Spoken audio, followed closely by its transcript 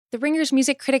The Ringer's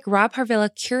music critic Rob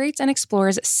Harvilla curates and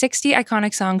explores 60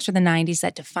 iconic songs from the 90s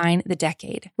that define the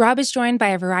decade. Rob is joined by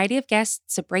a variety of guests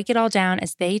to break it all down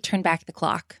as they turn back the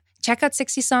clock. Check out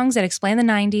 60 Songs That Explain the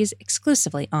 90s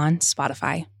exclusively on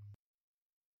Spotify.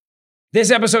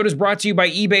 This episode is brought to you by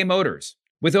eBay Motors.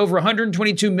 With over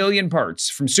 122 million parts,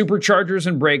 from superchargers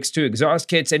and brakes to exhaust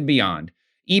kits and beyond,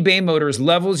 eBay Motors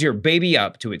levels your baby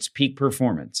up to its peak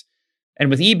performance. And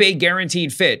with eBay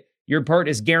Guaranteed Fit, your part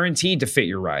is guaranteed to fit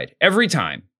your ride every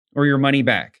time or your money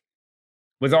back.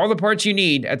 With all the parts you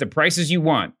need at the prices you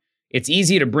want, it's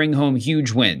easy to bring home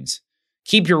huge wins.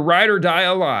 Keep your ride or die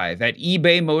alive at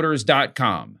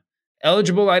ebaymotors.com.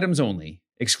 Eligible items only.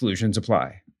 Exclusions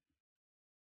apply.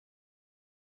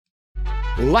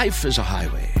 Life is a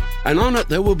highway, and on it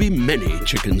there will be many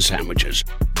chicken sandwiches.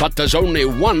 But there's only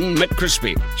one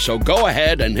McCrispy. So go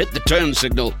ahead and hit the turn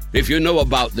signal if you know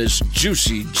about this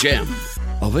juicy gem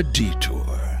of a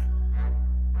detour.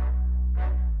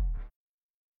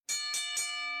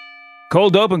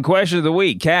 Cold open question of the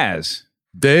week, Kaz.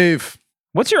 Dave.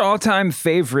 What's your all-time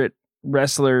favorite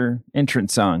wrestler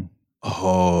entrance song?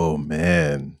 Oh,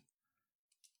 man.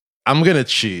 I'm going to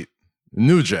cheat.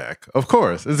 New Jack. Of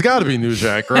course. It's got to be New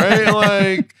Jack, right?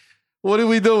 Like, what are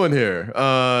we doing here?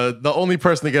 The only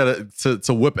person to get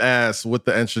to whip ass with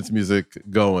the entrance music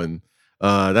going.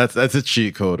 That's a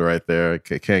cheat code right there.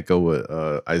 Can't go with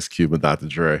Ice Cube and Dr.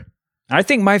 Dre. I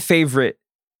think my favorite,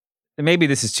 maybe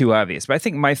this is too obvious, but I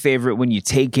think my favorite, when you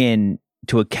take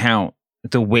into account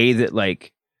the way that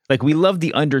like we love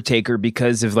The Undertaker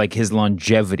because of like his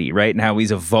longevity, right? And how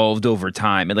he's evolved over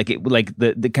time, and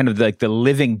the kind of like the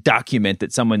living document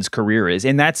that someone's career is.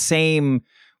 In that same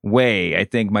way, I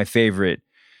think my favorite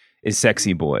is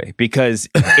Sexy Boy, because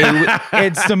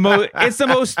it's the most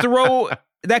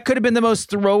that could have been the most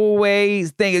throwaway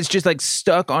thing. It's just like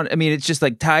stuck on. I mean, it's just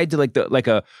like tied to like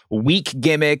a weak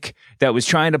gimmick that was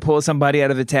trying to pull somebody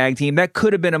out of the tag team. That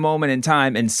could have been a moment in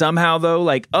time. And somehow though,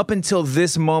 like up until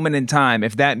this moment in time,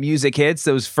 if that music hits,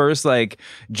 those first like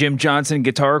Jim Johnson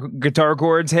guitar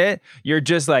chords hit, you're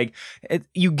just like,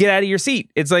 you get out of your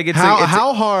seat. It's like,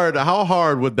 how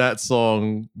hard would that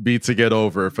song be to get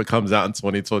over if it comes out in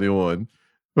 2021?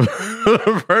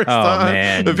 First time.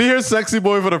 Man. If you hear Sexy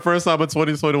Boy for the first time in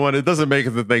 2021, it doesn't make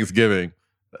it to Thanksgiving.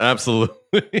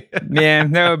 Absolutely. Yeah,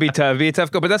 that would be tough. It'd be a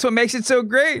tough goal, but that's what makes it so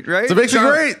great, right? That's what makes it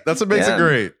great. That's what makes it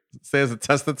great. It stands the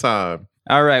test of time.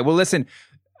 All right. Well, listen,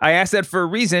 I asked that for a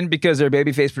reason, because our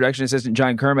babyface production assistant,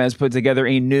 John Kerma, has put together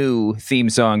a new theme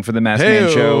song for the Masked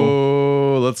Man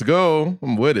Show. Let's go.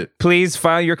 I'm with it. Please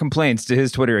file your complaints to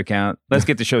his Twitter account. Let's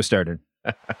get the show started.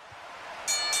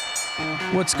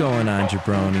 What's going on,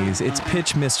 jabronis? It's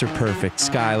Pitch Mr. Perfect,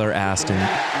 Skylar Aston.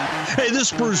 Hey,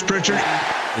 this is Bruce Pritchard.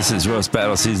 This is Roast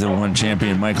Battle Season 1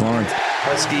 champion Mike Lawrence.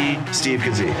 Husky Steve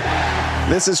Kazee.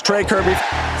 This is Trey Kirby.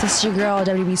 This is your girl,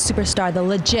 WWE superstar, the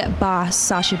legit boss,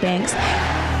 Sasha Banks.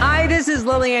 Hi, this is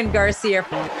Lillian Garcia.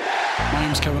 My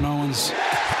name's Kevin Owens.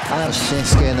 I'm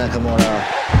Shinsuke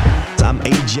Nakamura. I'm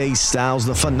AJ Styles,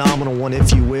 the phenomenal one,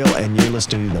 if you will, and you're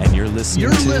listening to them. And you're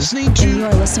listening to the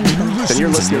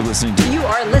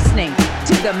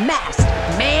Masked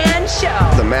Man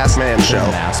Show. The Masked Man Show.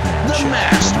 The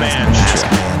Masked Man Show.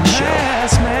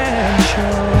 Masked Man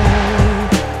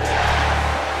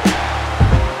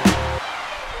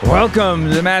Show. Welcome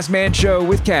to the Masked Man Show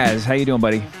with Kaz. How you doing,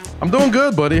 buddy? I'm doing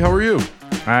good, buddy. How are you?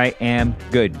 I am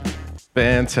good.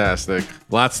 Fantastic.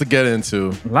 Lots to get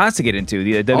into. The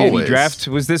WWE draft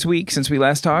was this week since we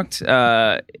last talked.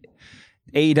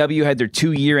 AEW had their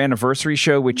 2-year anniversary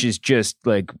show, which is just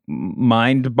like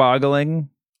mind-boggling.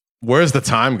 Where's the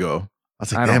time go? I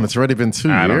was like, damn, it's already been 2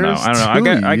 years. I don't know.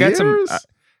 I got some.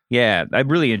 Yeah, I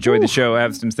really enjoyed the show. I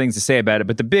have some things to say about it,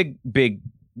 but the big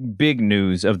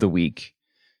news of the week,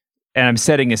 and I'm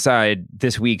setting aside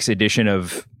this week's edition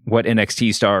of what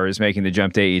NXT star is making the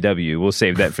jump to AEW. We'll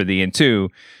save that for the end too.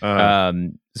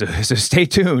 So stay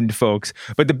tuned, folks.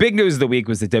 But the big news of the week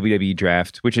was the WWE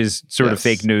draft, which is sort of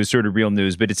fake news, sort of real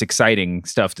news, but it's exciting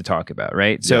stuff to talk about,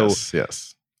 right? So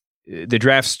yes. The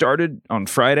draft started on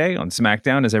Friday on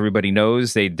SmackDown, as everybody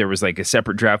knows. There was like a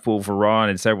separate draft pool for Raw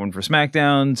and a separate one for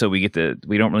SmackDown. So we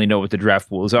don't really know what the draft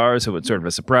pools are, so it's sort of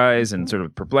a surprise and sort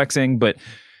of perplexing. But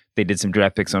they did some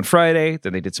draft picks on Friday,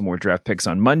 then they did some more draft picks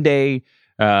on Monday.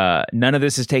 None of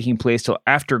this is taking place till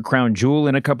after Crown Jewel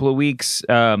in a couple of weeks.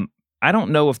 I don't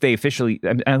know if they officially,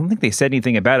 I don't think they said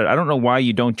anything about it. I don't know why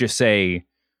you don't just say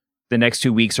the next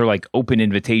 2 weeks are like open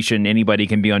invitation. Anybody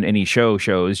can be on any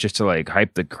shows just to like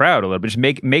hype the crowd a little bit. Just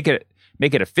make it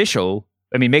official.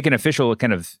 I mean, make an official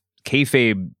kind of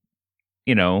kayfabe,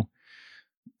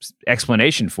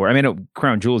 explanation for it. I mean,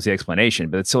 Crown Jewel is the explanation,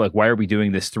 but it's still like, why are we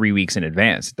doing this 3 weeks in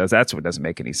advance? That's what doesn't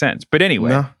make any sense. But anyway.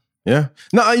 No. Yeah.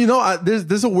 No, you know,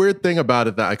 there's a weird thing about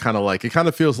it that I kind of like. It kind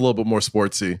of feels a little bit more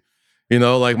sportsy. You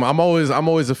know, like I'm always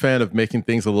a fan of making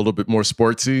things a little bit more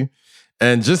sportsy,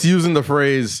 and just using the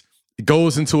phrase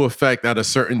goes into effect at a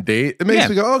certain date. It makes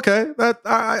me go, okay, that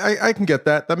I can get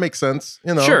that. That makes sense.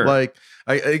 You know, sure. Like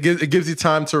it gives you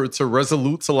time to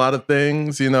resolute a lot of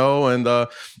things. You know, and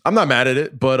I'm not mad at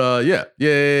it. But yeah.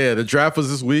 The draft was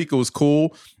this week. It was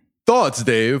cool. Thoughts,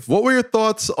 Dave? What were your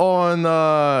thoughts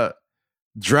on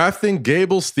drafting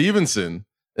Gable Stevenson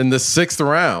in the 6th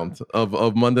round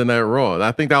of Monday Night Raw?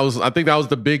 I think that was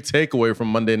the big takeaway from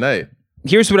Monday night.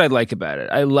 Here's what I like about it.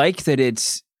 I like that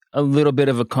it's a little bit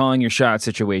of a calling your shot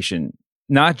situation,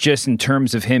 not just in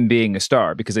terms of him being a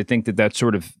star, because I think that that's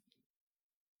sort of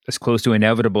as close to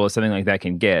inevitable as something like that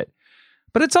can get.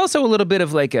 But it's also a little bit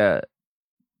of like a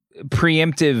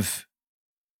preemptive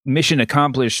mission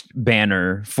accomplished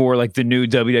banner for like the new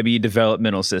WWE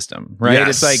developmental system, right?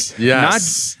 Yes, it's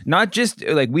like not just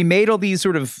like we made all these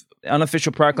sort of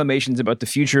unofficial proclamations about the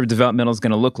future of developmental is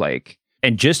going to look like,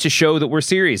 and just to show that we're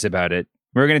serious about it,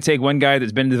 we're going to take one guy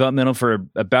that's been in developmental for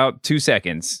about 2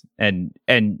 seconds and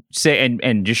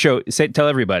just tell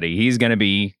everybody he's going to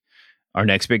be our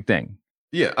next big thing.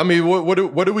 Yeah, I mean, what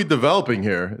are we developing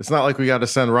here? It's not like we got to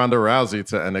send Ronda Rousey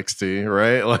to NXT,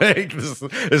 right? Like this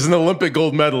is an Olympic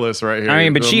gold medalist right here. I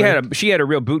mean, but she had a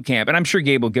real boot camp, and I'm sure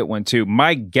Gabe will get one too.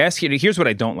 My guess here's what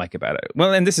I don't like about it.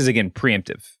 Well, and this is again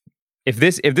preemptive. If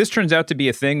this turns out to be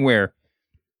a thing where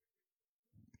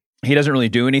he doesn't really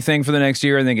do anything for the next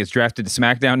year, I think gets drafted to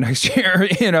SmackDown next year,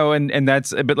 you know, and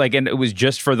that's but like, and it was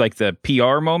just for like the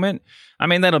PR moment. I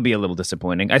mean, that'll be a little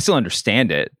disappointing. I still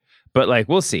understand it. But like,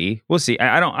 we'll see.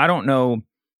 I don't know.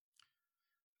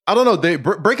 Dave,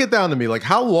 break it down to me. Like,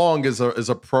 how long is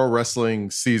a pro wrestling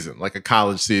season? Like a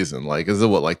college season? Like, is it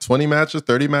what, like 20 matches,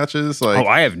 30 matches? Like,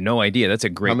 I have no idea. That's a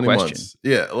great question. Months?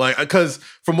 Yeah, like because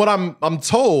from what I'm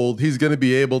told, he's going to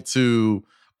be able to,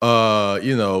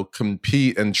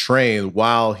 compete and train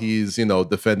while he's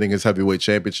defending his heavyweight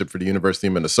championship for the University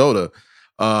of Minnesota.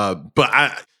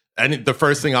 And the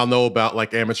first thing I'll know about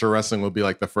like amateur wrestling will be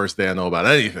like the first day I know about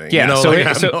anything. Yeah, I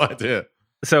have no idea.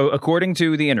 So according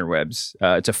to the interwebs,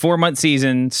 it's a 4-month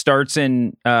season, starts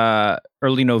in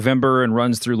early November and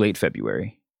runs through late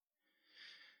February.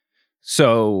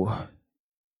 So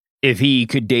if he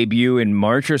could debut in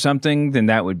March or something, then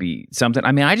that would be something.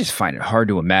 I mean, I just find it hard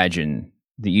to imagine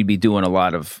that you'd be doing a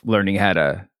lot of learning how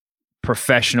to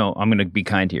I'm going to be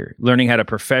kind here, learning how to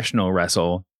professional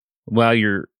wrestle while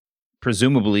you're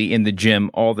presumably in the gym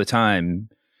all the time,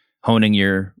 honing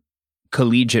your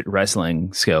collegiate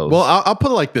wrestling skills. Well, I'll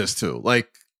put it like this too. Like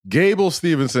Gable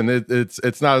Stevenson,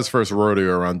 it's not his first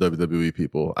rodeo around WWE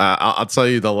people. I'll tell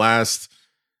you, the last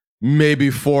maybe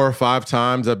 4 or 5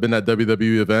 times I've been at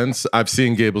WWE events, I've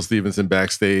seen Gable Stevenson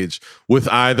backstage with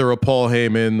either a Paul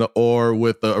Heyman or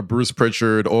with a Bruce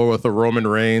Pritchard or with a Roman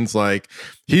Reigns. Like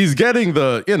he's getting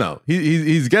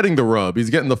he's getting the rub. He's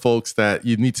getting the folks that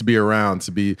you need to be around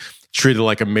to be treated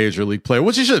like a major league player,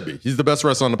 which he should be. He's the best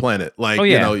wrestler on the planet. Like,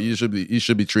 you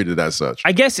should be treated as such.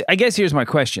 I guess here's my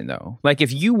question though. Like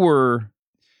if you're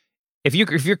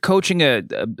coaching a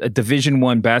Division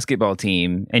I basketball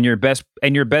team and your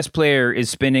best player is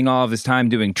spending all of his time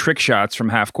doing trick shots from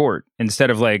half court instead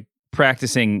of like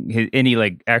practicing any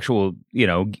like actual,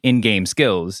 in-game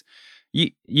skills,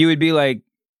 you would be like,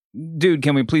 dude,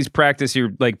 can we please practice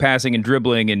your like passing and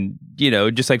dribbling and,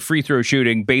 just like free throw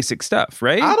shooting, basic stuff,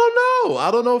 right? I don't know. I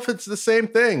don't know if it's the same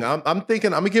thing. I'm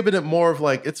thinking I'm giving it more of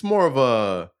like, it's more of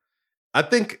a, I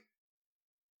think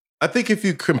if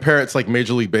you compare it to like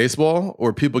Major League Baseball,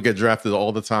 where people get drafted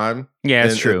all the time,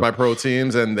 it's true, by pro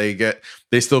teams, and they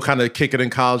still kind of kick it in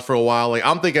college for a while. Like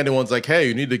I'm thinking anyone's like, hey,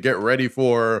 you need to get ready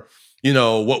for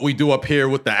what we do up here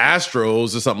with the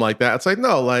Astros or something like that. It's like,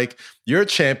 no, like you're a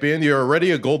champion, you're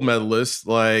already a gold medalist,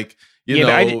 like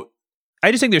I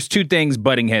just think there's 2 things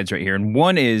butting heads right here, and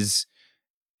one is,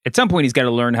 at some point, he's got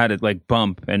to learn how to like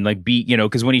bump and like be,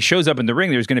 because when he shows up in the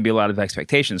ring, there's going to be a lot of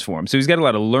expectations for him. So he's got a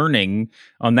lot of learning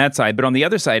on that side. But on the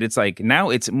other side, it's like now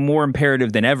it's more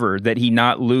imperative than ever that he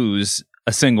not lose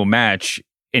a single match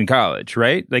in college,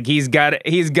 right? Like he hasn't. No,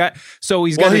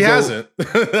 he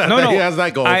has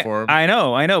that going for him. I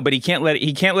know, but he can't let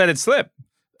it slip.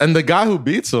 And the guy who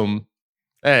beats him,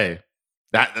 hey.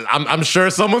 I'm sure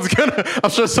someone's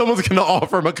gonna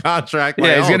offer him a contract.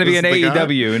 Yeah, he's gonna be in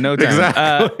AEW in no time.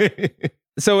 Exactly.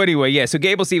 So anyway, so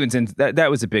Gable Stevenson, that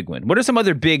was a big win. What are some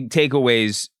other big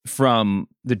takeaways from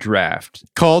the draft?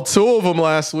 Called 2 of them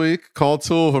last week. Called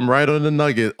 2 of them right on the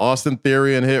nugget. Austin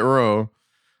Theory and Hit Row.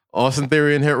 Austin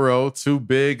Theory and Hit Row, two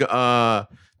big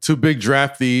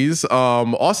draftees.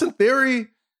 Austin Theory,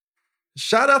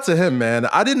 shout out to him, man.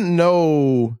 I didn't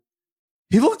know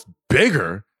he looked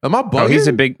bigger. Am I bugging? Oh, he's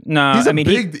a big. No,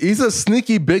 he's a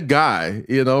sneaky big guy.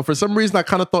 You know, for some reason, I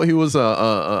kind of thought he was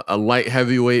a light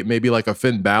heavyweight, maybe like a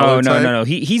Finn Balor. Oh type. no.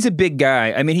 He's a big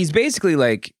guy. I mean, he's basically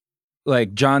like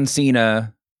John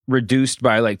Cena reduced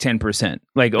by like 10%,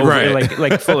 like over, right.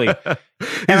 like fully.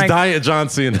 He's diet John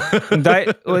Cena.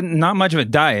 Not much of a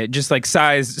diet, just like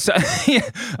size.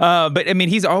 But I mean,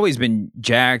 he's always been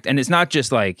jacked, and it's not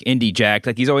just like indie jacked.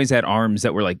 Like he's always had arms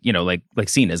that were like, you know, like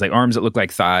Cena's, like arms that look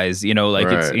like thighs. You know, like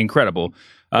it's incredible.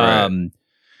 Right.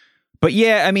 But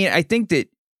yeah, I mean, I think that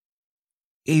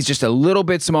he's just a little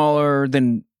bit smaller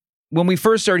than when we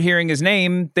first started hearing his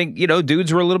name. You know,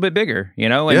 dudes were a little bit bigger, you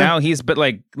know, and now he's, but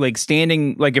like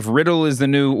standing, like if Riddle is the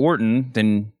new Orton,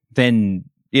 then,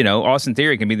 you know, Austin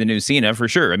Theory can be the new Cena for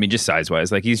sure. I mean, just size wise,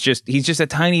 like he's just a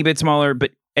tiny bit smaller,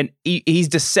 but, and he's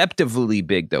deceptively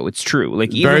big though. It's true.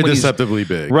 Like even very when deceptively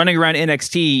big running around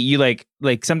NXT, you like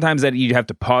sometimes that you have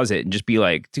to pause it and just be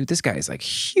like, dude, this guy is like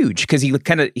huge. Cause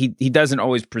he doesn't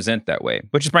always present that way,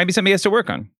 which is probably something he has to work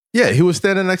on. Yeah, he was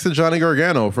standing next to Johnny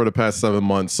Gargano for the past 7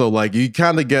 months. So like you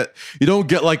don't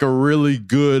get like a really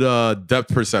good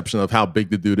depth perception of how big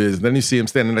the dude is. And then you see him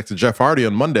standing next to Jeff Hardy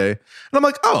on Monday. And I'm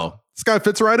like, oh, this guy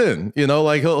fits right in. You know,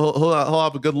 like he'll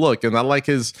have a good look. And I like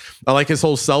his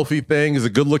whole selfie thing. He's a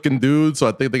good looking dude. So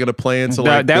I think they're gonna play into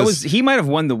like he might have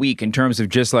won the week in terms of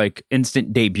just like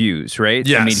instant debuts, right?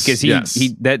 Yes. I mean, because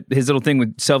his little thing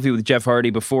with selfie with Jeff Hardy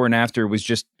before and after was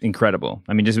just incredible.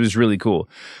 I mean, it was really cool.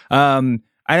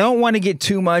 I don't want to get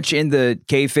too much in the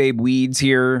kayfabe weeds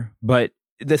here, but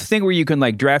the thing where you can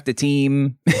like draft a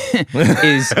team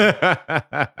is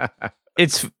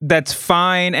that's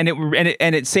fine, and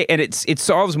it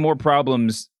solves more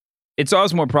problems. It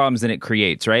solves more problems than it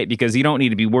creates, right? Because you don't need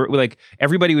to be like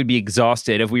everybody would be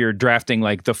exhausted if we were drafting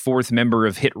like the fourth member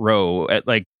of Hit Row at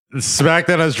like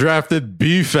SmackDown has drafted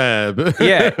B-Fab,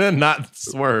 yeah, not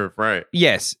Swerve, right?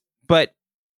 Yes, but.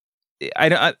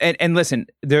 And listen,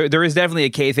 there is definitely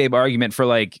a kayfabe argument for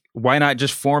like, why not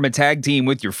just form a tag team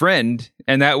with your friend,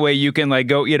 and that way you can like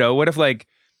go, you know, what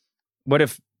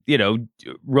if you know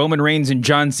Roman Reigns and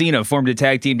John Cena formed a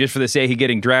tag team just for the sake of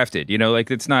getting drafted, you know,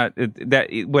 like it's not that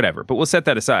whatever. But we'll set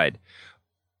that aside.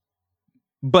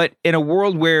 But in a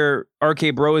world where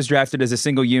RK Bro is drafted as a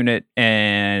single unit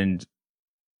and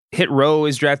Hit Row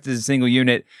is drafted as a single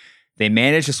unit, they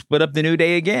managed to split up the New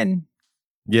Day again.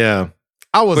 Yeah.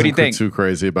 I wasn't too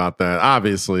crazy about that.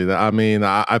 Obviously, I mean,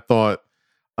 I thought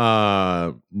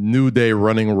New Day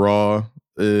running Raw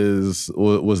was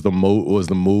the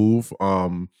move.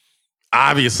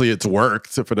 Obviously, it's worked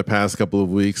for the past couple of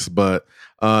weeks, but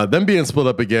them being split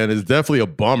up again is definitely a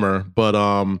bummer.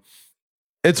 But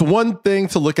it's one thing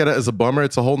to look at it as a bummer.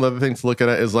 It's a whole nother thing to look at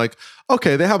it as like,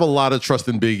 okay, they have a lot of trust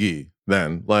in Big E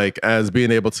then, like as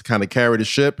being able to kind of carry the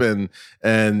ship and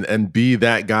be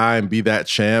that guy and be that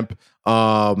champ.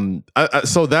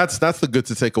 So that's the good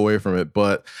to take away from it.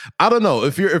 But I don't know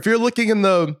if you're looking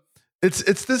in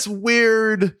it's this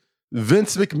weird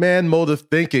Vince McMahon mode of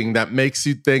thinking that makes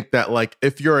you think that like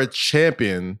if you're a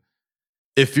champion,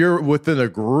 if you're within a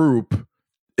group,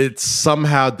 it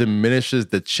somehow diminishes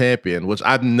the champion, which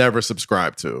I've never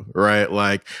subscribed to, right?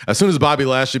 Like as soon as Bobby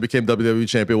Lashley became WWE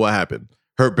champion, what happened?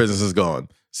 Hurt Business is gone.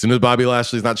 As soon as Bobby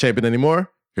Lashley's not champion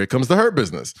anymore, here comes the Hurt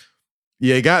Business.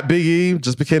 Yeah, you got Big E,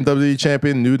 just became WWE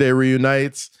champion, New Day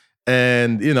reunites,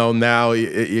 and you know now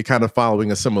you're kind of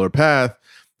following a similar path.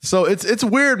 So it's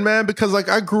weird, man, because like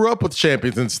I grew up with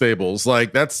champions in stables.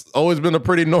 Like that's always been a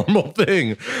pretty normal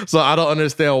thing. So I don't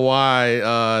understand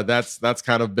why that's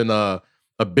kind of been a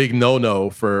big no-no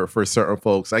for certain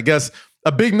folks. I guess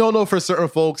a big no-no for certain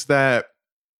folks that,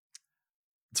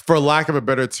 for lack of a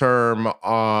better term,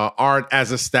 aren't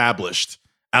as established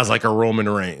as like a Roman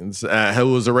Reigns,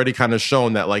 who was already kind of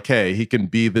shown that like, hey, he can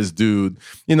be this dude.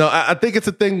 You know, I think it's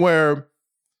a thing where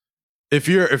if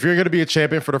you're going to be a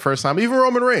champion for the first time, even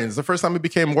Roman Reigns, the first time he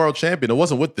became world champion, it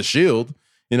wasn't with the Shield.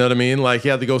 You know what I mean? Like he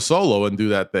had to go solo and do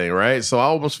that thing, right? So I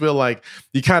almost feel like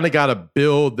you kind of got to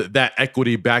build that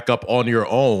equity back up on your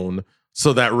own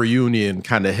so that reunion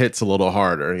kind of hits a little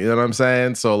harder. You know what I'm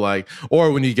saying? So like,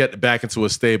 or when you get back into a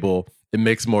stable, it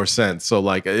makes more sense. So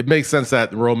like, it makes sense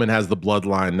that Roman has the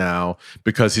bloodline now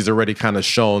because he's already kind of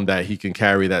shown that he can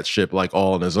carry that ship like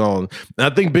all on his own.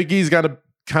 And I think Big E's got to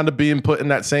kind of being put in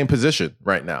that same position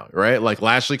right now, right? Like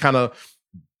Lashley kind of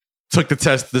took the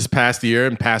test this past year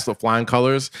and passed with flying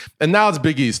colors, and now it's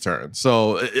Big E's turn.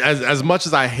 So as much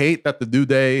as I hate that the New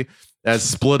Day has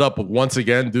split up once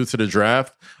again due to the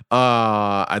draft.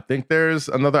 I think there's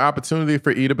another opportunity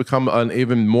for E to become an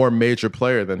even more major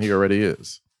player than he already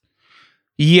is.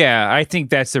 Yeah, I think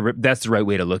that's the right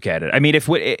way to look at it. I mean,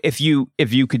 if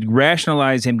you could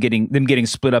rationalize them getting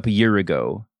split up a year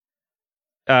ago,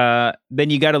 then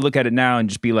you got to look at it now and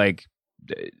just be like,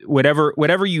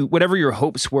 whatever your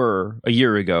hopes were a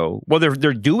year ago. Well,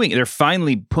 they're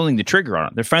finally pulling the trigger on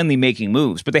it. They're finally making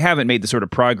moves, but they haven't made the sort of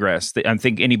progress that I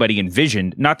think anybody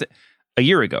envisioned. A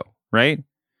year ago, right?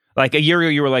 Like a year ago,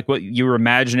 you were like, what you were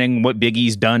imagining what Big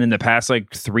E's done in the past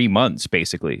like 3 months,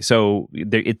 basically. So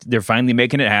they're finally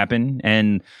making it happen,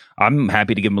 and I'm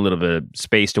happy to give them a little bit of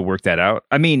space to work that out.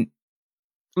 I mean,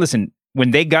 listen,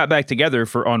 when they got back together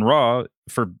on Raw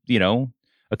for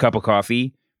a cup of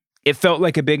coffee, it felt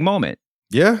like a big moment.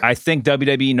 Yeah, I think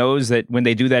WWE knows that when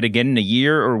they do that again in a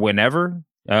year or whenever,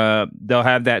 they'll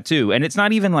have that too. And it's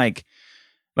not even like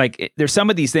there's some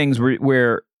of these things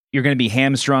where you're going to be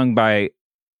hamstrung by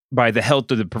the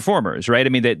health of the performers, right? I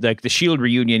mean, that like the Shield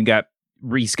reunion got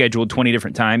rescheduled 20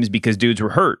 different times because dudes were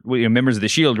hurt. Members of the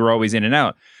Shield were always in and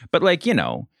out. But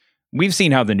we've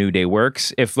seen how the New Day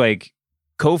works. If like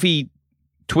Kofi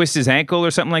twists his ankle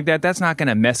or something like that, that's not going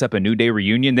to mess up a New Day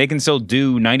reunion. They can still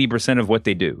do 90% of what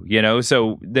they do,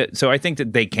 So I think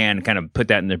that they can kind of put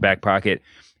that in their back pocket,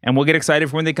 and we'll get excited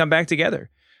for when they come back together.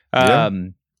 Yeah.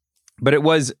 But it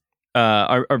was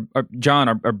our John,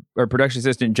 our production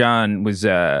assistant John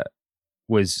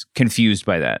was confused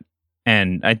by that,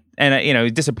 and I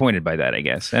disappointed by that, I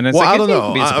guess. And it's I don't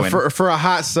know. For a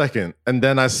hot second, and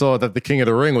then I saw that the King of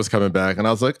the Ring was coming back, and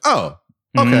I was like, oh,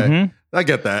 okay. Mm-hmm. I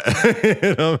get that.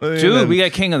 Dude, we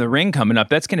got King of the Ring coming up.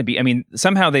 That's going to be, I mean,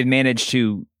 somehow they've managed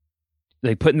to,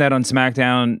 like, putting that on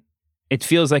SmackDown. It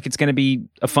feels like it's going to be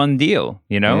a fun deal,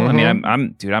 Mm-hmm. I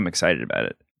mean, I'm excited about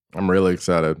it. I'm really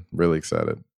excited.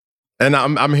 And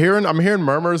I'm hearing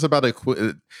murmurs about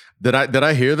did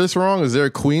I hear this wrong? Is there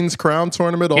a Queen's Crown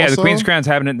tournament also? Yeah, the Queen's Crown's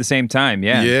happening at the same time.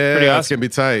 Yeah. Yeah, pretty awesome.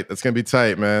 That's gonna be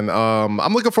tight, man.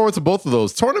 I'm looking forward to both of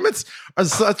those. Tournaments are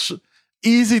such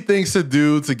easy things to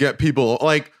do to get people,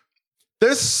 like,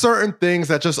 there's certain things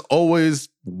that just always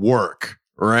work,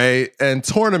 right? And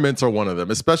tournaments are one of them,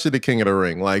 especially the King of the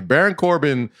Ring. Like, Baron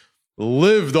Corbin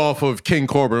lived off of King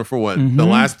Corbin for what, the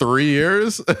last 3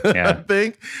 years, I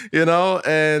think,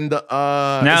 and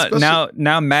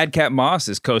now Madcap Moss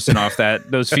is coasting off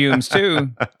those fumes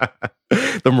too.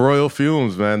 Them royal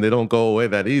fumes, man, they don't go away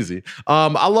that easy.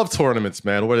 I love tournaments,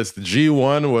 man, whether it's the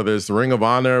G1, whether it's the Ring of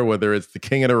Honor, whether it's the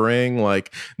King of the Ring.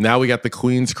 Like, now we got the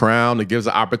Queen's Crown. It gives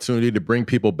an opportunity to bring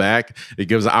people back. It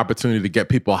gives an opportunity to get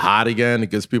people hot again.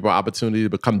 It gives people an opportunity to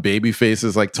become baby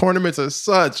faces. Like, tournaments are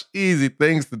such easy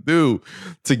things to do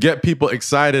to get people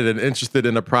excited and interested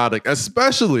in a product,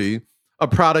 especially a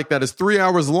product that is 3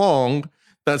 hours long,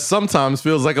 that sometimes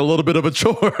feels like a little bit of a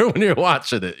chore when you're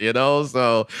watching it,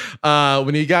 So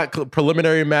when you got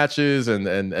preliminary matches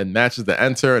and matches to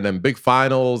enter, and then big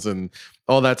finals and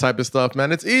all that type of stuff,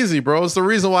 man, it's easy, bro. It's the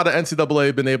reason why the NCAA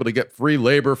have been able to get free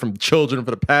labor from children for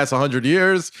the past 100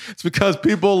 years. It's because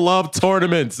people love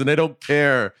tournaments and they don't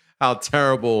care how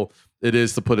terrible it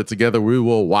is to put it together. We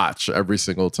will watch every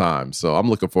single time. So I'm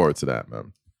looking forward to that,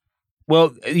 man.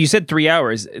 Well, you said 3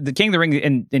 hours. The King of the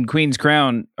Ring and Queen's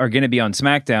Crown are going to be on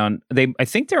SmackDown. I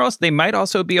think they might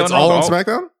also be on. It's all on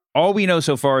SmackDown. All we know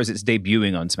so far is it's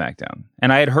debuting on SmackDown.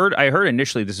 And I heard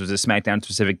initially this was a SmackDown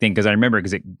specific thing, because I remember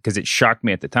because it shocked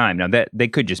me at the time. Now that they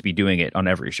could just be doing it on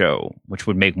every show, which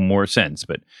would make more sense.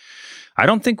 But I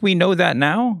don't think we know that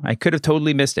now. I could have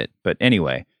totally missed it. But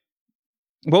anyway,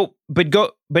 well, but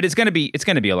it's gonna be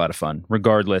a lot of fun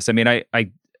regardless. I mean,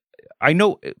 I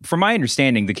know, from my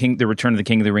understanding, the Return of the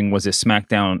King of the Ring was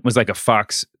was like a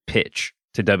Fox pitch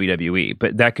to WWE,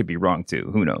 but that could be wrong too.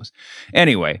 Who knows?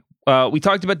 Anyway, we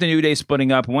talked about the New Day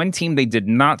splitting up. One team they did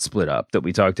not split up that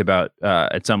we talked about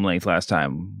at some length last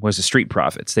time was the Street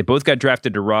Profits. They both got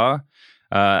drafted to Raw,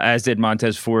 as did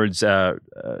Montez Ford's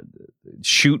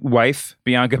shoot wife,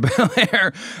 Bianca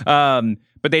Belair.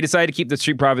 But they decided to keep the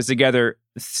Street Profits together.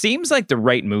 Seems like the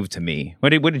right move to me. What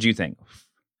did you think?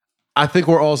 I think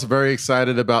we're also very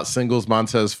excited about singles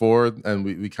Montez Ford, and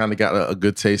we kind of got a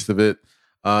good taste of it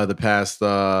the past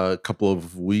couple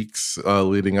of weeks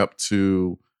leading up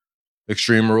to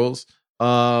Extreme Rules.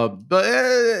 But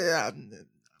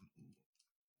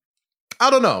I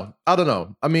don't know.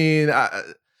 I mean,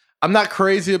 I'm not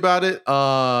crazy about it.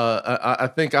 I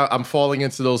think I'm falling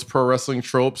into those pro wrestling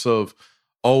tropes of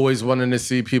always wanting to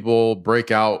see people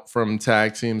break out from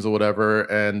tag teams or whatever.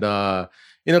 And,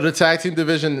 the tag team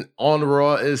division on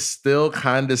Raw is still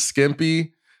kind of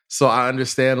skimpy. So I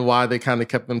understand why they kind of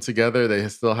kept them together. They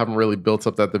still haven't really built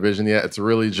up that division yet. It's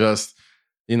really just,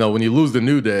 when you lose the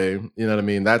New Day, you know what I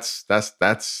mean? That's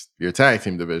your tag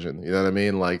team division. You know what I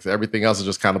mean? Like everything else is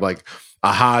just kind of like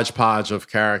a hodgepodge of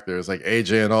characters, like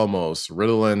AJ and Omos,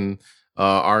 Riddle and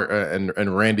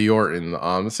and Randy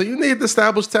Orton. So you need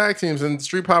established tag teams, and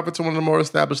Street Profits are one of the more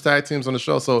established tag teams on the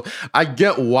show. So I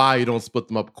get why you don't split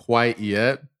them up quite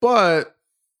yet, but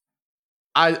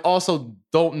I also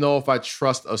don't know if I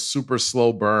trust a super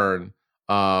slow burn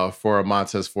for a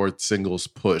Montez Ford singles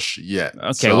push yet.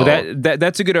 Okay, so, well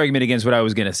that's a good argument against what I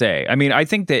was going to say. I mean, I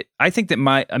think that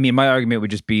my argument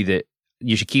would just be that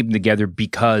you should keep them together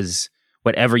because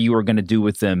whatever you are going to do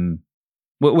with them,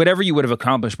 whatever you would have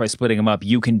accomplished by splitting them up,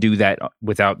 you can do that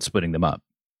without splitting them up,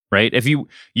 right? If you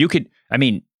could, I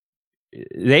mean,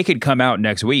 they could come out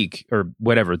next week or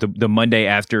whatever, the Monday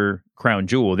after Crown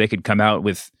Jewel, they could come out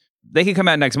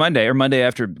next Monday or Monday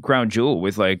after Crown Jewel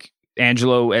with like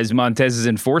Angelo as Montez's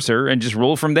enforcer and just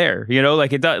roll from there.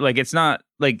 Like it does, like it's not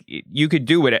like you could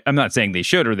do it. I'm not saying they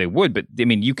should or they would, but I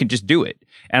mean, you can just do it.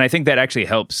 And I think that actually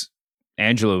helps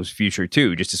Angelo's future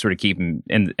too, just to sort of keep him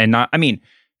and not, I mean,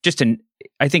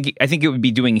 I think it would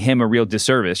be doing him a real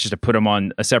disservice just to put him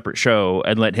on a separate show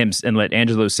and let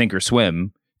Angelo sink or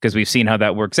swim, because we've seen how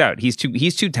that works out. He's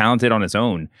too talented on his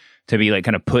own to be like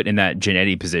kind of put in that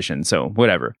Jannetty position. So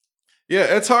whatever.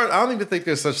 Yeah, it's hard. I don't even think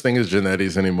there's such thing as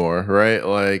Jannetty's anymore, right?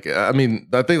 Like, I mean,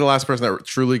 I think the last person that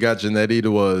truly got Jannetty'd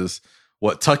was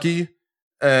Tucky,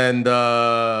 and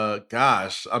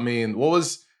gosh, I mean, what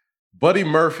was Buddy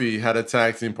Murphy had a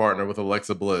tag team partner with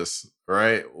Alexa Bliss,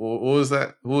 right? What was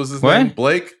that? Who was his name?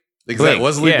 Blake? Exactly.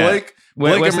 Wesley Blake?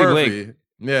 Blake and Murphy. Blake.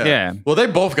 Yeah. Well, they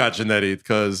both got Jannetty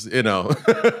because,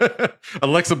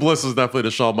 Alexa Bliss was definitely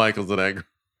the Shawn Michaels of that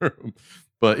group.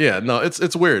 But yeah, no,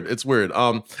 it's weird. It's weird.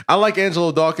 I like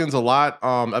Angelo Dawkins a lot.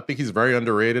 I think he's very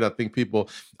underrated. I don't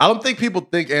think people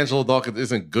think Angelo Dawkins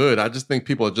isn't good. I just think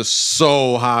people are just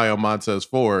so high on Montez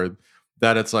Ford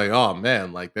that it's like, oh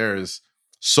man, like there's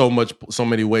so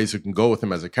many ways you can go with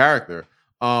him as a character.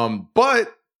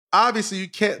 But obviously you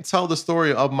can't tell the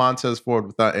story of Montez Ford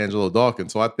without Angelo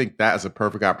Dawkins. So I think that is a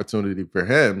perfect opportunity for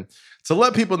him to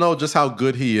let people know just how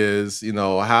good he is,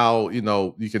 how,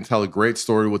 you can tell a great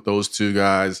story with those two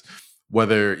guys,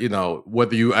 whether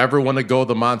you ever want to go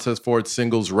the Montez Ford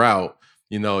singles route,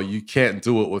 you can't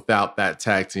do it without that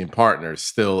tag team partner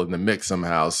still in the mix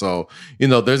somehow. So,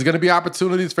 there's going to be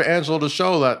opportunities for Angelo to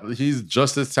show that he's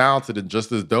just as talented and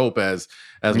just as dope as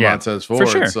Montez Ford. For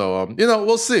sure. So,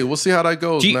 we'll see. We'll see how that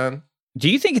goes, man.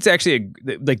 Do you think it's actually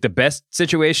like the best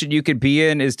situation you could be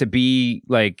in is to be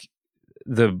like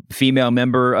the female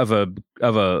member of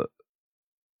a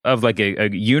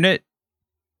unit?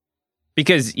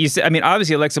 Because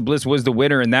obviously Alexa Bliss was the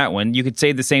winner in that one. You could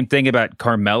say the same thing about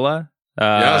Carmella.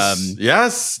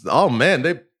 Yes. Oh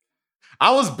man,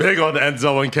 I was big on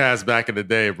Enzo and Cass back in the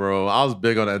day, bro. I was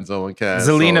big on Enzo and Cass.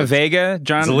 Zelina Vega,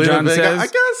 John Vega, says. I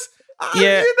guess.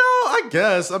 Yeah. I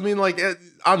guess. I mean, like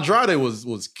Andrade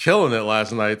was killing it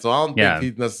last night, so I don't think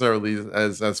he necessarily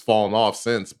has fallen off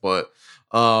since. But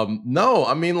no,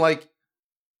 I mean, like,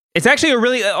 it's actually a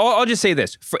really. I'll just say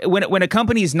this: when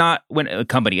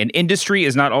an industry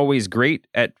is not always great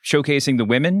at showcasing the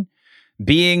women,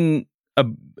 being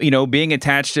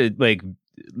attached to like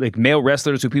male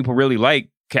wrestlers who people really like,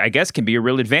 I guess can be a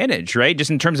real advantage, right? Just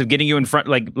in terms of getting you in front,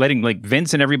 like letting like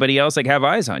Vince and everybody else like have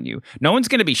eyes on you. No one's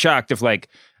going to be shocked if not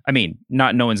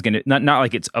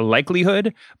like it's a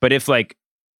likelihood, but if like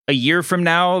a year from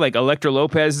now, like Elektra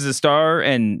Lopez is a star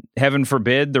and heaven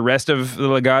forbid the rest of the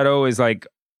Legado is like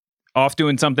off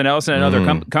doing something else in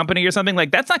another company or something,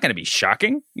 like that's not going to be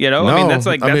shocking, No, I mean that's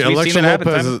like we've Elektra seen that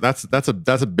Lopez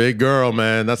that's a big girl,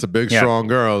 man. That's a big strong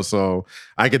girl. So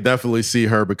I could definitely see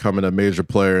her becoming a major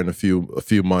player in a few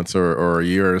months or a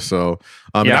year or so.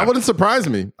 That wouldn't surprise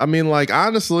me. I mean, like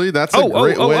honestly, that's a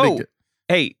great way to get.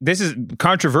 Hey, this is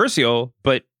controversial,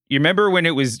 but you remember when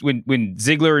it was when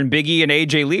Ziggler and Biggie and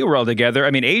AJ Lee were all together?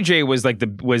 I mean, AJ was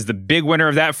the big winner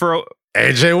of that for.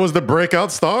 AJ was the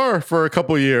breakout star for a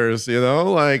couple years,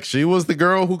 like she was the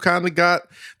girl who kind of got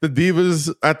the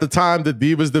Divas at the time, the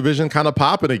Divas division kind of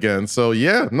popping again. So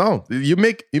yeah, no, you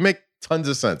make tons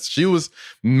of sense. She was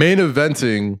main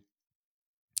eventing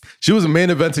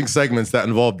segments that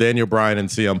involved Daniel Bryan and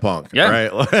CM Punk,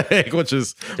 right? Like, which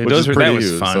is pretty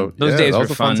huge. Fun. So, those days were a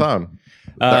fun time.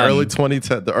 The early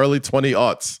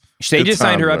 20-aughts. They just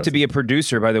signed her up to be a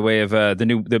producer, by the way, of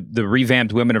the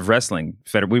revamped Women of Wrestling.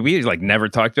 We like never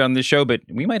talked about it on this show, but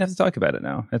we might have to talk about it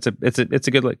now. It's a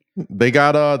good look. They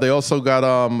also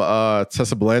got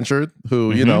Tessa Blanchard,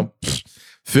 who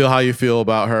feel how you feel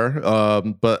about her.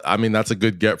 But I mean, that's a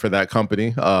good get for that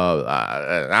company.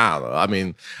 I don't know. I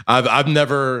mean,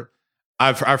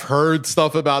 I've heard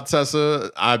stuff about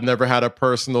Tessa. I've never had a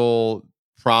personal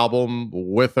problem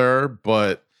with her,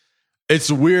 but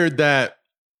it's weird that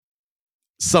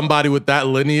somebody with that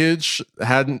lineage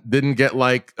didn't get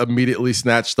like immediately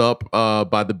snatched up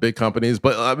by the big companies.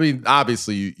 But I mean,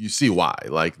 obviously you see why.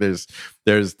 Like there's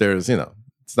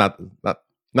it's not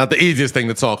the easiest thing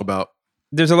to talk about.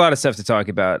 There's a lot of stuff to talk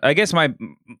about. I guess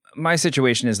my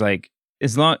situation is like,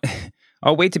 as long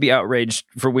I'll wait to be outraged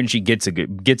for when she gets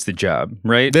the job,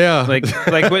 right? Yeah. Like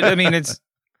what I mean,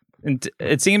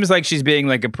 it seems like she's being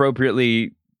like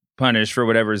appropriately punished for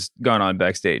whatever's gone on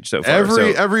backstage so far.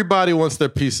 Everybody wants their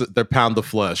pound of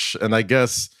flesh, and I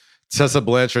guess Tessa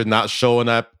Blanchard not showing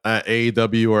up at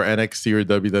AEW or NXT or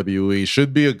WWE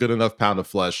should be a good enough pound of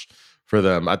flesh for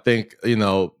them. I think,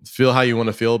 feel how you want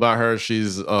to feel about her.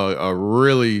 She's a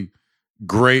really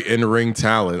great in-ring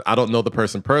talent. I don't know the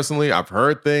person personally. I've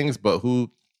heard things, but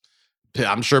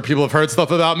I'm sure people have heard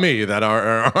stuff about me that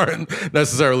aren't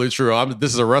necessarily true.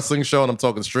 This is a wrestling show, and I'm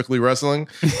talking strictly wrestling.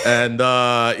 And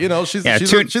she's a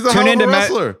hell of a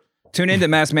wrestler. Tune into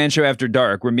Masked Man Show After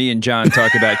Dark, where me and John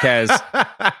talk about Kaz.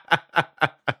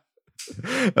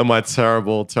 And my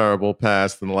terrible, terrible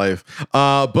past in life.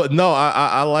 But no,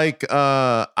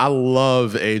 I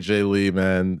love AJ Lee,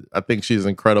 man. I think she's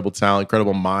incredible talent,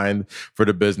 incredible mind for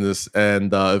the business.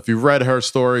 And if you've read her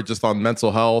story just on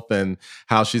mental health and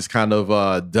how she's kind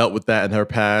of dealt with that in her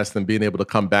past and being able to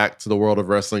come back to the world of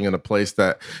wrestling in a place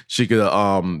that she could,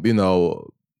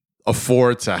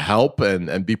 afford to help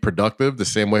and be productive the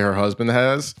same way her husband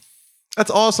has. That's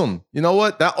awesome. You know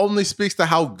what? That only speaks to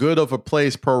how good of a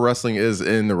place pro wrestling is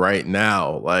in right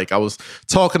now. Like I was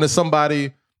talking to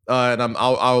somebody, and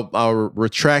I'll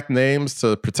retract names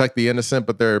to protect the innocent,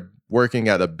 but they're working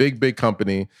at a big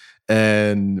company,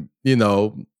 and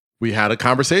we had a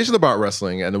conversation about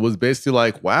wrestling, and it was basically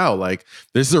like, wow, like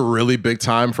this is a really big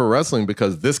time for wrestling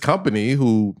because this company,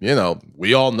 who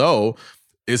we all know,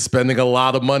 is spending a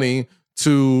lot of money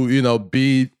to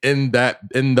be in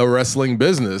the wrestling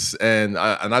business. And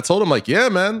I told him, like, yeah,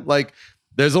 man, like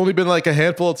there's only been like a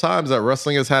handful of times that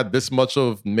wrestling has had this much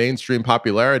of mainstream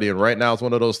popularity, and right now it's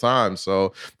one of those times.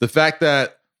 So the fact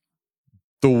that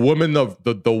the woman of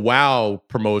the WOW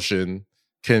promotion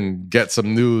can get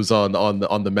some news on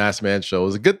the Masked Man show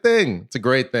is a good thing. It's a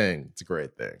great thing.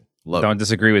 Don't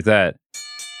disagree with that.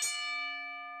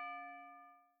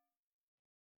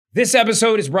 This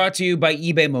episode is brought to you by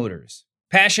eBay Motors.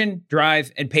 Passion,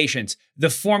 drive, and patience. The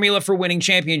formula for winning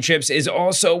championships is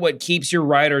also what keeps your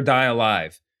ride or die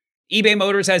alive. eBay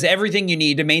Motors has everything you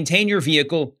need to maintain your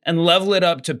vehicle and level it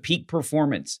up to peak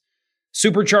performance.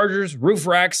 Superchargers, roof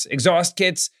racks, exhaust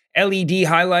kits, LED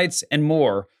highlights, and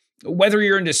more. Whether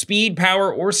you're into speed,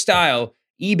 power, or style,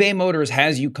 eBay Motors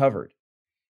has you covered.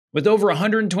 With over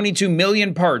 122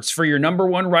 million parts for your number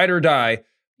one ride or die,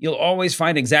 you'll always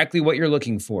find exactly what you're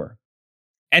looking for.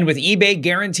 And with eBay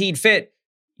Guaranteed Fit,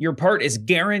 your part is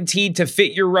guaranteed to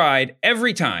fit your ride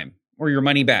every time or your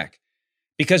money back.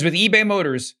 Because with eBay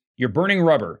Motors, you're burning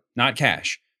rubber, not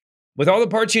cash. With all the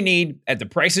parts you need at the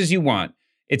prices you want,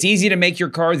 it's easy to make your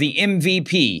car the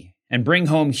MVP and bring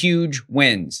home huge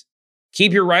wins.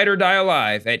 Keep your ride or die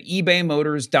alive at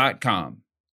ebaymotors.com.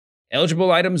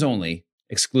 Eligible items only.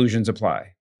 Exclusions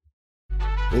apply.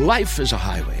 Life is a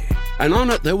highway, and on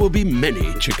it there will be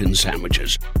many chicken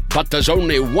sandwiches. But there's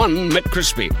only one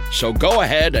McCrispy. So go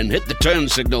ahead and hit the turn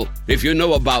signal if you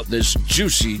know about this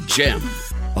juicy gem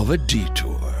of a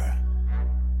detour.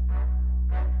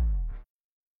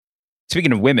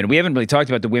 Speaking of women, we haven't really talked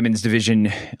about the women's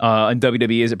division on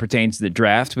WWE as it pertains to the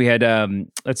draft. We had, a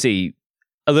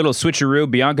little switcheroo.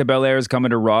 Bianca Belair is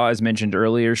coming to Raw, as mentioned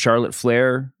earlier. Charlotte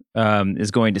Flair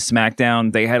is going to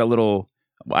SmackDown. They had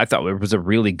I thought it was a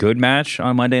really good match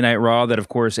on Monday Night Raw that, of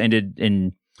course, ended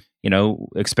in,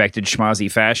 expected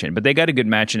schmozzy fashion. But they got a good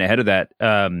match in ahead of that.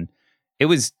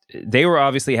 They were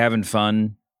obviously having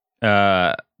fun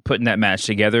putting that match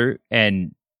together,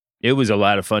 and it was a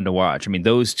lot of fun to watch. I mean,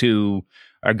 those two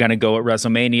are going to go at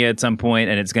WrestleMania at some point,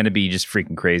 and it's going to be just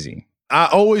freaking crazy. I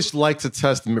always like to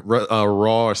test Raw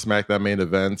or SmackDown main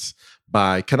events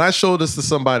by, can I show this to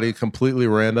somebody completely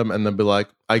random and then be like,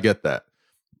 I get that.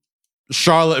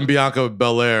 Charlotte and Bianca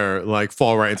Belair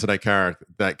fall right into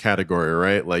that category,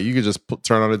 right? Like you could just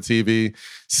turn on the TV,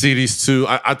 see these two.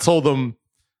 I told them,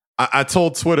 I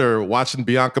told Twitter, watching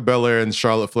Bianca Belair and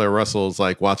Charlotte Flair wrestle is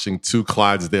like watching two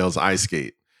Clydesdales ice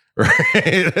skate. Right?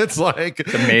 It's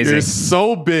amazing. You're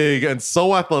so big and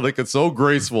so athletic and so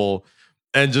graceful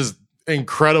and just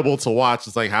incredible to watch.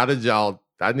 It's like, how did y'all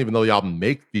I didn't even know y'all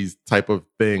make these type of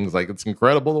things. Like, it's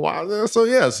incredible to watch. So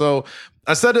yeah, so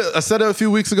I said it a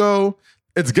few weeks ago.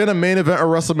 It's gonna main event at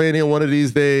WrestleMania one of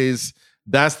these days.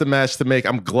 That's the match to make.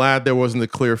 I'm glad there wasn't a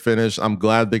clear finish. I'm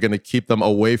glad they're gonna keep them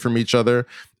away from each other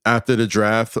after the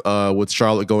draft, with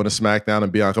Charlotte going to SmackDown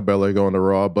and Bianca Belair going to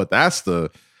Raw. But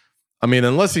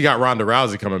unless you got Ronda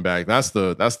Rousey coming back, that's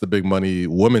the big money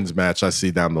women's match I see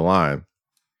down the line.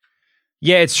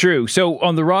 Yeah, it's true. So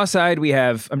on the Raw side, we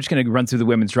have, I'm just going to run through the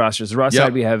women's rosters. The Raw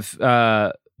side, we have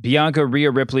Bianca,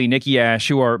 Rhea Ripley, Nikki Ash,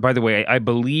 who are, by the way, I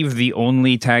believe the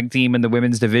only tag team in the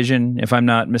women's division, if I'm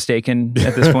not mistaken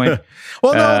at this point.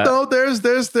 Well, no, there's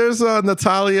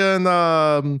Natalia and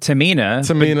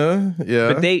Tamina.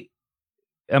 Yeah. But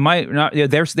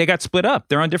they got split up.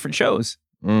 They're on different shows.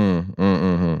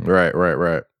 Right.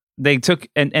 They took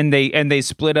and they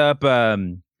split up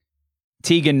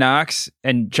Tegan Knox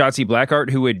and Shotzi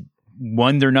Blackheart, who had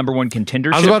won their number one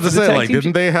contendership. I was about to say, like,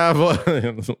 didn't they have?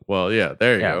 Well, yeah,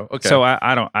 there you go. Okay, so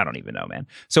I don't even know, man.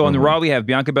 So on the Raw, we have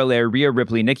Bianca Belair, Rhea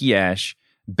Ripley, Nikki Ash,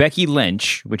 Becky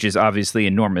Lynch, which is obviously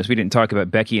enormous. We didn't talk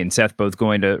about Becky and Seth both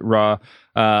going to Raw.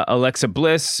 Alexa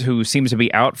Bliss, who seems to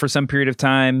be out for some period of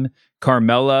time.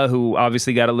 Carmella, who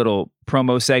obviously got a little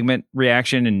promo segment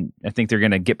reaction, and I think they're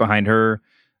going to get behind her.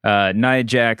 Nia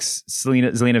Jax,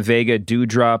 Zelina Vega,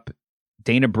 Doudrop,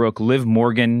 Dana Brooke, Liv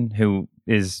Morgan, who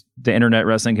is the internet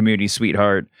wrestling community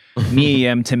sweetheart, Mia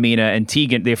Yim, Tamina, and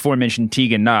Tegan, the aforementioned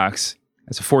Tegan Knox.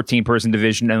 That's a 14-person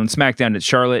division. And on SmackDown, it's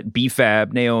Charlotte,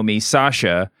 B-Fab, Naomi,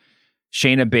 Sasha,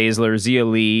 Shayna Baszler, Xia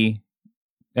Li,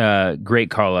 great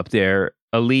call up there,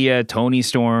 Aaliyah, Toni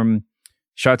Storm,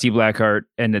 Shotzi Blackheart,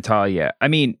 and Natalya. I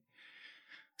mean,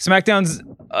 SmackDown's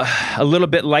a little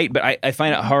bit light, but I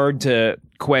find it hard to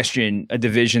question a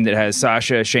division that has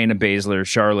Sasha, Shayna Baszler,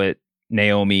 Charlotte,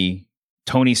 Naomi.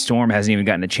 Toni Storm hasn't even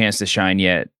gotten a chance to shine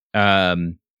yet.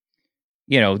 There's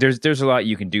a lot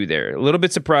you can do there. A little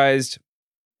bit surprised.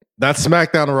 That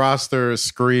SmackDown roster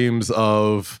screams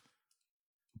of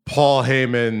Paul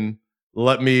Heyman.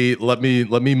 Let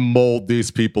me mold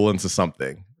these people into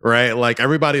something, right? Like,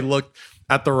 everybody looked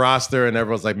at the roster and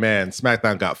everyone's like, man,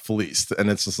 SmackDown got fleeced. And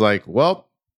it's just like, well,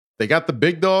 they got the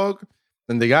big dog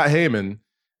and they got Heyman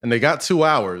and they got 2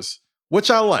 hours, which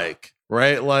I like,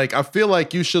 right? Like, I feel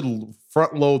like you should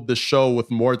front load the show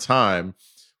with more time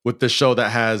with the show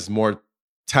that has more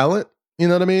talent. You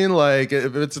know what I mean? Like,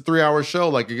 if it's a 3-hour show,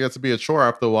 like, it gets to be a chore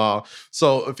after a while.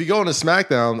 So if you go into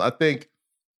SmackDown, I think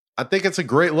it's a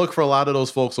great look for a lot of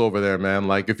those folks over there, man.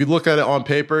 Like, if you look at it on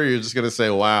paper, you're just gonna say,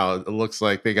 wow, it looks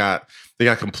like they got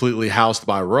completely housed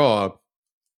by Raw.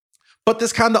 But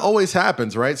this kind of always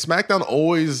happens, right? SmackDown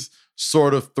always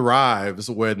sort of thrives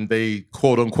when they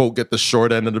quote unquote get the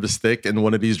short end of the stick in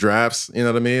one of these drafts. You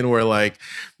know what I mean? Where, like,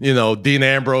 Dean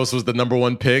Ambrose was the number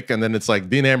one pick, and then it's like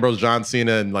Dean Ambrose, John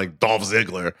Cena, and like Dolph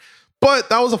Ziggler. But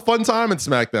that was a fun time in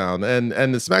SmackDown.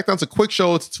 And the SmackDown's a quick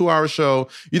show. It's a 2-hour show.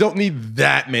 You don't need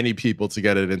that many people to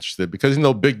get it interested, because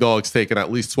Big Dog's taking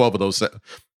at least 2 of those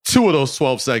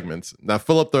 12 segments. Now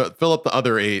fill up the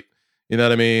other 8. You know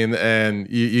what I mean? And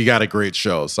you got a great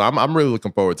show. So I'm really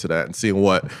looking forward to that and seeing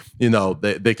what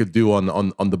they could do on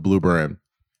the blue brand.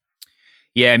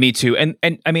 Yeah, me too. And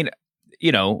I mean,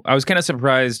 I was kind of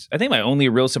surprised. I think my only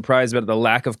real surprise about the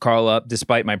lack of call up,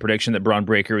 despite my prediction that Braun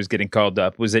Breaker was getting called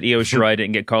up, was that Io Shirai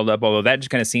didn't get called up. Although that just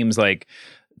kind of seems like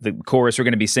the chorus we're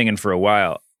going to be singing for a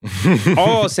while.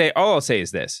 All I'll say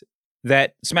is this: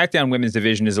 that SmackDown Women's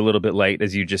Division is a little bit light,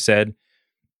 as you just said.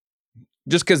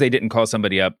 Just because they didn't call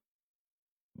somebody up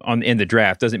in the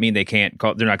draft doesn't mean they can't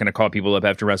call. They're not going to call people up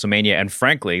after WrestleMania. And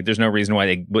frankly, there's no reason why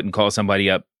they wouldn't call somebody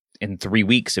up in 3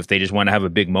 weeks if they just want to have a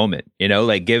big moment.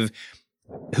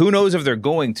 Who knows if they're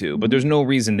going to, but there's no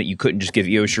reason that you couldn't just give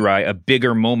Io Shirai a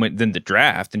bigger moment than the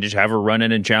draft and just have her run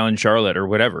in and challenge Charlotte or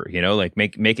whatever,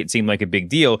 make it seem like a big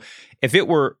deal. If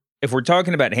we're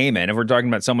talking about Heyman, if we're talking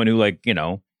about someone who is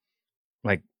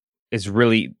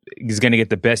going to get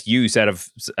the best use out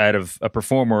of a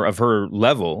performer of her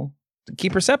level,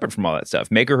 keep her separate from all that stuff.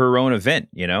 Make her own event,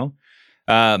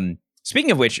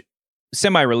 Speaking of which,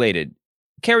 semi-related,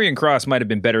 Karrion Kross might have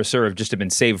been better served just to have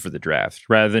been saved for the draft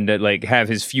rather than to have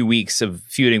his few weeks of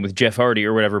feuding with Jeff Hardy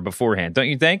or whatever beforehand. Don't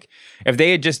you think? If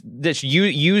they had just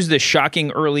used the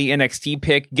shocking early NXT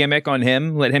pick gimmick on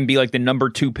him, let him be like the number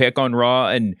 2 pick on Raw,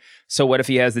 and so what if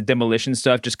he has the demolition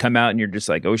stuff just come out and you're just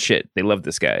like, oh shit, they love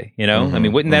this guy, I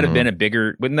mean, wouldn't that have been a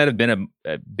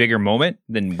bigger moment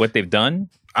than what they've done?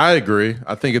 I agree.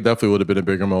 I think it definitely would have been a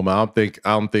bigger moment. I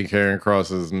don't think Karrion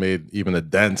Kross has made even a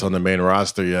dent on the main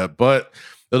roster yet, but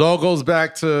it all goes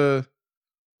back to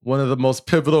one of the most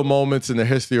pivotal moments in the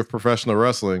history of professional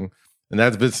wrestling, And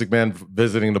that's Vince McMahon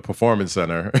visiting the Performance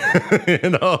Center.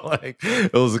 Like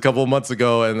it was a couple of months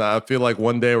ago. And I feel like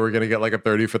one day we're going to get like a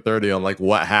 30 for 30 on like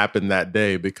what happened that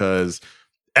day, because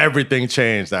everything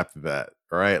changed after that,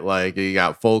 right? Like you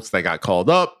got folks that got called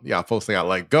up, you got folks that got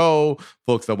let go,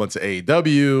 folks that went to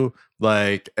AEW,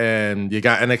 like, and you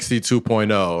got NXT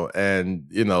 2.0.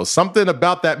 And, something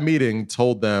about that meeting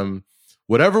told them,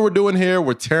 whatever we're doing here,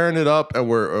 we're tearing it up and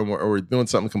we're doing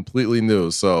something completely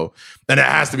new. So, and it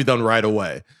has to be done right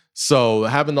away. So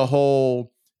having the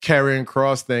whole Karrion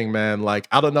Kross thing, man, like,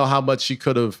 I don't know how much he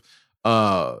could have,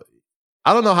 I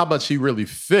don't know how much he really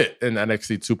fit in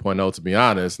NXT 2.0, to be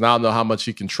honest. And I don't know how much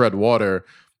he can tread water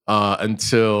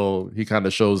until he kind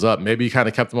of shows up. Maybe he kind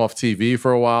of kept him off TV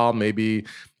for a while. Maybe,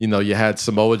 you had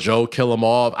Samoa Joe kill him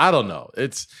off. I don't know.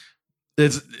 It's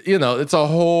a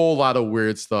whole lot of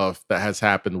weird stuff that has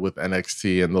happened with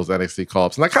NXT and those NXT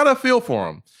call-ups. And I kind of feel for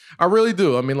him. I really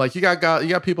do. I mean, like you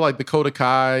got people like Dakota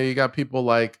Kai, you got people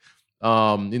like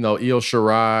Io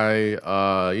Shirai,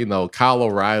 Kyle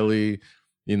O'Reilly,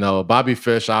 Bobby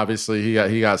Fish, obviously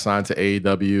he got signed to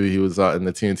AEW. He was in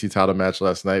the TNT title match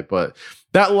last night. But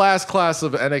that last class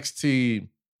of NXT,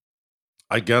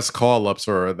 I guess, call-ups,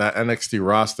 or that NXT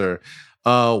roster,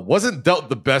 wasn't dealt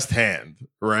the best hand,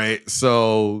 right?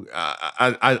 So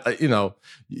I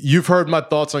you've heard my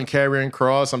thoughts on Karrion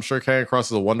Kross. I'm sure Karrion Kross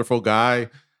is a wonderful guy.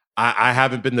 I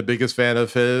haven't been the biggest fan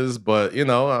of his, but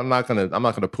I'm not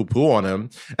gonna poo-poo on him.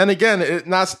 And again,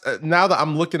 now that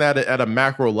I'm looking at it at a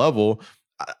macro level,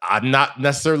 I'm not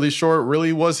necessarily sure it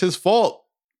really was his fault,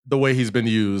 the way he's been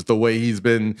used, the way he's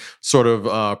been sort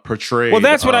of portrayed. Well,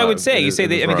 that's what I would say. You say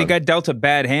they got dealt a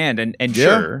bad hand, and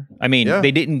sure,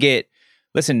 they didn't get.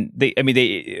 Listen,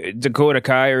 Dakota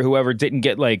Kai or whoever didn't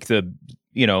get like the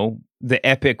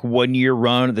epic 1 year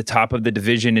run at the top of the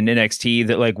division in NXT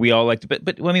that like we all liked.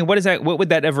 But I mean, what would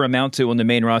that ever amount to on the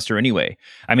main roster anyway?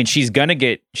 I mean, she's gonna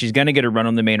get a run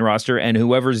on the main roster, and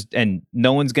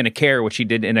no one's gonna care what she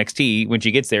did in NXT when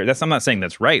she gets there. I'm not saying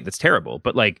that's right. That's terrible.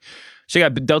 But like, she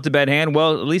got dealt a bad hand.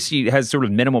 Well, at least she has sort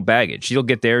of minimal baggage. She'll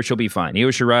get there. She'll be fine. Io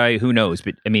Shirai, who knows?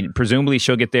 But I mean, presumably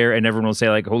she'll get there, and everyone will say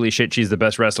like, "Holy shit, she's the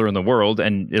best wrestler in the world,"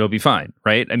 and it'll be fine,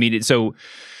 right? I mean,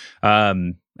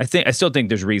 I still think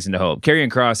there's reason to hope. Karrion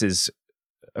Kross is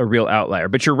a real outlier,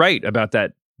 but you're right about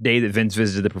that day that Vince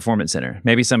visited the Performance Center.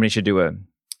 Maybe somebody should do a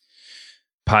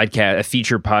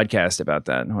feature podcast about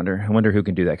that. I wonder who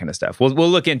can do that kind of stuff. We'll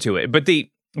look into it.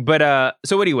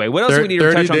 So anyway, what else do we need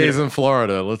to touch on? 30 days in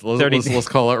Florida. Let's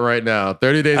call it right now.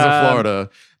 30 days in Florida.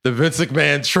 The Vince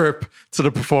McMahon trip to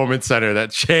the Performance Center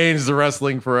that changed the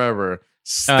wrestling forever.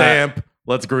 Stamp.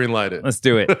 Let's greenlight it. Let's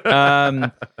do it.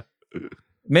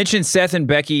 Mentioned Seth and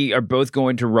Becky are both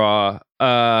going to Raw.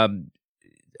 I'm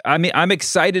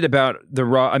excited about the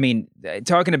Raw. I mean,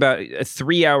 talking about a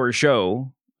 3-hour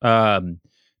show that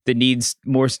needs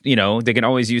more, they can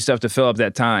always use stuff to fill up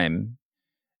that time.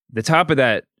 The top of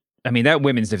that, that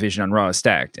women's division on Raw is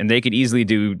stacked, and they could easily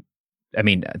do,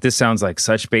 this sounds like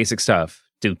such basic stuff.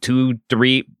 Do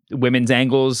 2-3 women's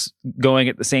angles going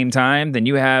at the same time, then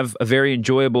you have a very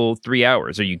enjoyable 3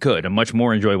 hours, or you could, a much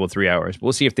more enjoyable 3 hours.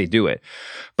 We'll see if they do it.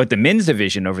 But the men's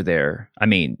division over there,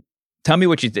 tell me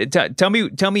what you tell me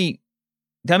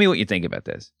what you think about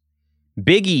this.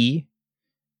 Big E,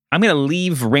 I'm going to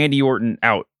leave Randy Orton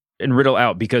out and Riddle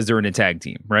out because they're in a tag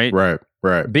team, right?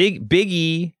 Right. Big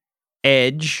E,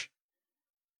 Edge,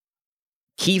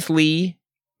 Keith Lee,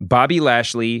 Bobby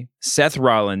Lashley, Seth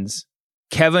Rollins,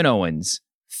 Kevin Owens,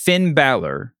 Finn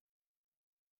Balor,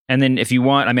 and then if you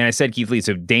want, I said Keith Lee,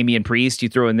 so Damian Priest you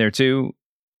throw in there too,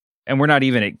 and we're not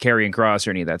even at Karrion Kross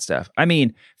or any of that stuff.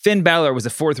 Finn Balor was a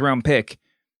 4th round pick,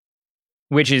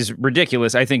 which is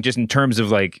ridiculous, I think, just in terms of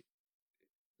like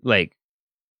the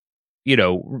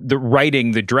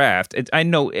writing the draft. I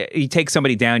know you take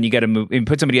somebody down, you got to move and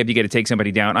put somebody up. You got to take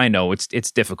somebody down. I know it's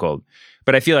difficult,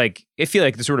 but I feel like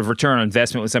the sort of return on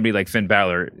investment with somebody like Finn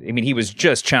Balor. He was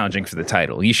just challenging for the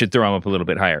title. You should throw him up a little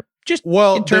bit higher, just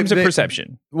in terms of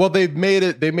perception. Well, they made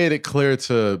it clear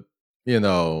to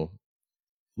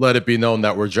let it be known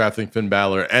that we're drafting Finn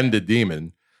Balor and the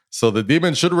Demon. So the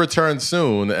Demon should return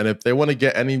soon, and if they want to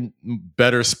get any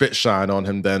better spit shine on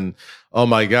him, then oh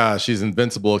my gosh, he's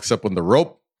invincible except when the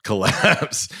rope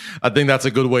collapse. I think that's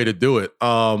a good way to do it.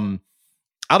 I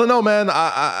don't know, man.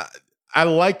 I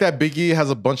like that Big E has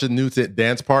a bunch of new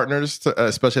dance partners,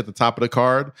 especially at the top of the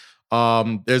card.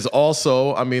 There's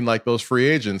also, those free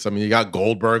agents. You got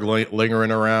Goldberg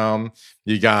lingering around.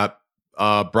 You got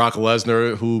Brock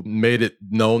Lesnar, who made it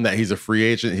known that he's a free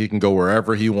agent. He can go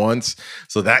wherever he wants.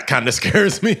 So that kind of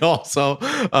scares me also.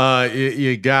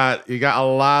 You got a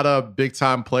lot of big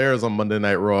time players on Monday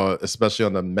Night Raw, especially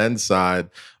on the men's side.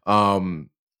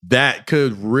 That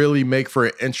could really make for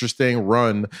an interesting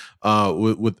run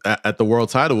at the world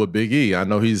title with Big E. I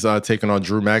know he's taking on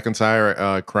Drew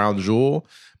McIntyre, Crown Jewel,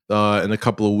 in a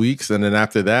couple of weeks. And then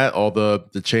after that, all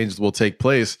the changes will take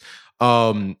place.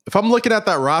 If I'm looking at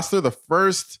that roster,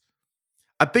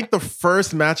 I think the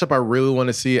first matchup I really want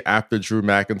to see after Drew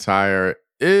McIntyre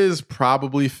is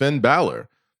probably Finn Balor.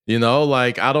 You know,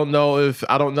 like I don't know if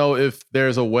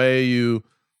there's a way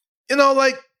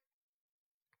like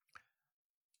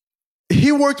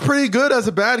he worked pretty good as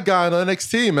a bad guy on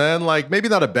NXT, man. Like maybe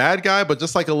not a bad guy, but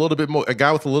just like a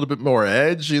guy with a little bit more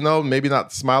edge, you know, maybe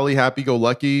not smiley,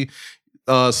 happy-go-lucky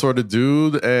sort of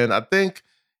dude. And I think,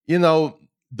 you know,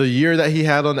 the year that he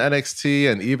had on NXT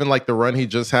and even like the run he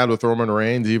just had with Roman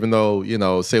Reigns, even though, you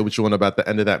know, say what you want about the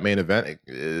end of that main event,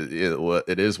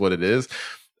 it is what it is.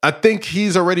 I think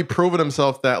he's already proven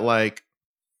himself that like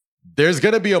there's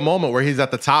going to be a moment where he's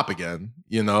at the top again,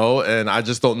 you know, and I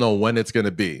just don't know when it's going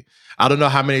to be. I don't know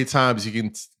how many times you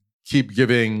can keep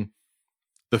giving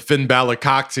the Finn Balor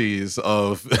cock tease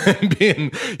of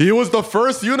being, he was the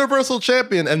first Universal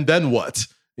Champion, and then what?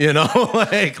 You know,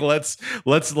 like let's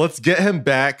get him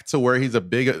back to where he's a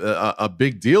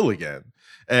big deal again.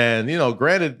 And, you know,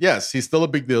 granted, yes, he's still a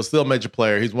big deal, still a major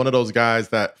player. He's one of those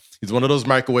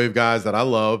microwave guys that I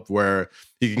love where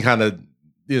he can kind of,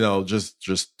 you know,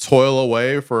 just toil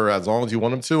away for as long as you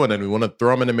want him to. And then we want to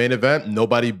throw him in the main event.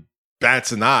 Nobody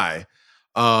bats an eye.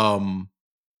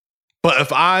 But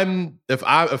if I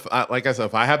like I said,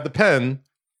 if I have the pen,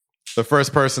 the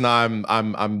first person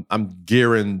I'm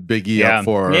gearing Big E up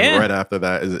for right after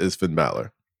that is Finn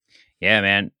Balor. Yeah,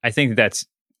 man. I think that's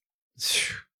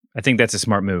a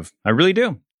smart move. I really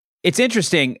do. It's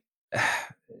interesting.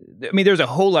 I mean, there's a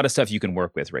whole lot of stuff you can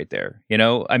work with right there. You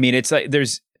know, I mean, it's like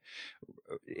there's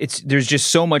just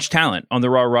so much talent on the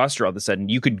Raw roster all of a sudden.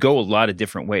 You could go a lot of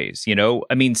different ways, you know?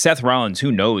 I mean, Seth Rollins, who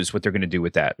knows what they're going to do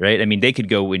with that, right? I mean, they could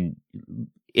go in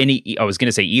I was going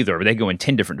to say either, but they go in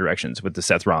 10 different directions with the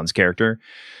Seth Rollins character.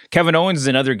 Kevin Owens is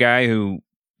another guy who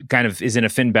kind of is in a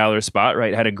Finn Balor spot,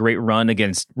 right? Had a great run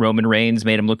against Roman Reigns,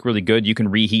 made him look really good. You can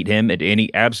reheat him at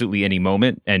absolutely any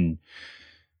moment. And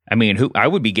I mean, I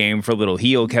would be game for a little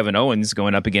heel Kevin Owens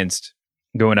going up against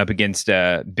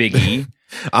Big E.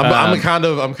 I'm kind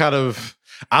of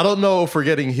I don't know if we're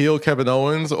getting heel Kevin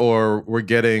Owens or we're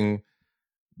getting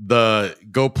the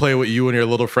go play with you and your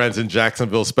little friends in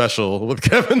Jacksonville special with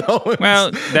Kevin Owens.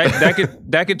 Well,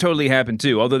 that could totally happen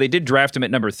too. Although they did draft him at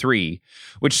number 3,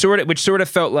 which sort of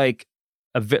felt like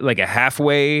a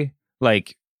halfway,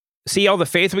 like, see all the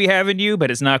faith we have in you,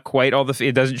 but it's not quite all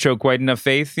it doesn't show quite enough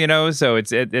faith, you know. So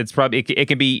it's probably it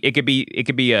could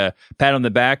be a pat on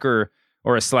the back or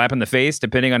a slap in the face,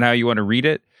 depending on how you want to read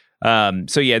it.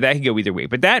 So yeah, that could go either way.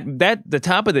 But the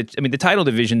top of the title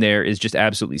division there is just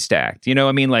absolutely stacked. You know,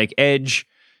 I mean, like Edge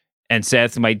and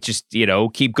Seth might just, you know,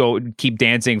 keep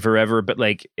dancing forever. But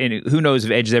like, and who knows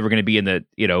if Edge is ever going to be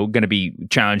going to be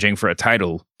challenging for a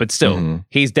title? But still,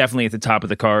 he's definitely at the top of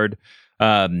the card.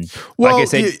 Well, like I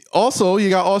said, also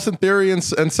you got Austin Theory and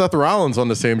Seth Rollins on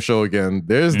the same show again.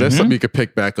 There's something you could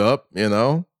pick back up, you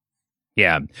know.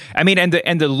 Yeah, I mean, and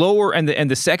the lower and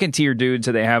the second tier dudes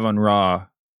that they have on Raw.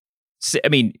 I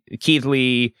mean, Keith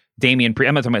Lee, Damian Priest.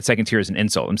 I'm not talking about second tier as an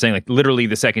insult. I'm saying like literally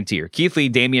the second tier. Keith Lee,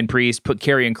 Damian Priest, put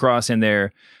Karrion Kross in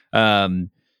there.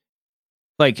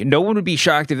 Like no one would be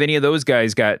shocked if any of those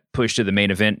guys got pushed to the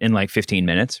main event in like 15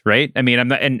 minutes, right? I mean, I'm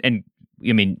not, and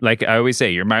I mean, like I always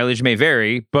say, your mileage may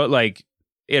vary, but like,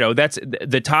 you know, that's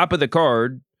the top of the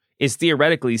card is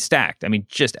theoretically stacked. I mean,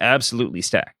 just absolutely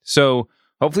stacked. So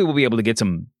hopefully we'll be able to get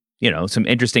some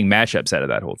interesting matchups out of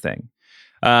that whole thing.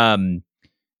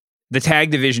 The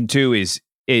tag division too is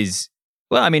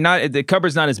well, I mean, the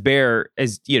cupboard's not as bare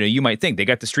as, you know, you might think. They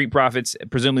got the Street Profits.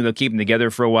 Presumably they'll keep them together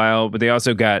for a while, but they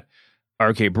also got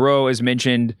RK Bro, as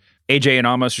mentioned. AJ and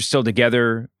Amos are still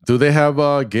together. Do they have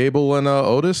Gable and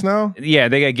Otis now? Yeah,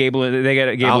 they got Gable. They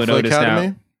got Gable Alpha and Otis Academy?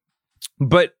 now.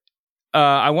 But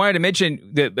I wanted to mention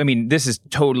that. I mean, this is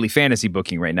totally fantasy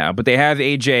booking right now. But they have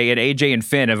AJ and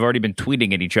Finn have already been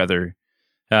tweeting at each other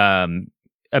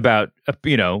about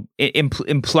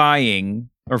implying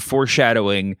or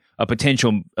foreshadowing a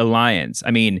potential alliance.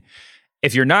 I mean,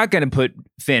 if you're not going to put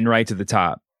Finn right to the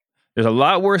top, there's a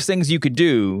lot worse things you could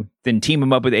do than team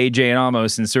him up with AJ and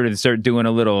Amos and sort of start doing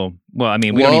a little. Well, I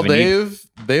mean,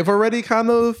 they've already kind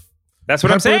of. That's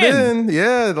what I'm saying.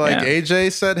 Yeah, like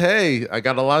AJ said, "Hey, I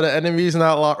got a lot of enemies on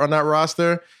that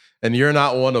roster, and you're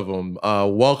not one of them.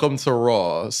 Welcome to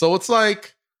Raw. So it's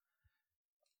like,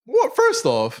 well, first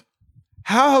off,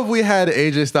 how have we had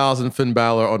AJ Styles and Finn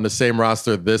Balor on the same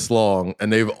roster this long,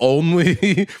 and they've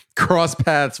only crossed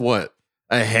paths, what,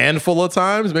 a handful of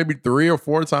times, maybe 3 or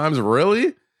 4 times?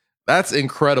 Really? That's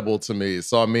incredible to me.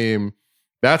 So I mean,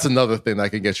 that's another thing that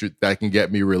can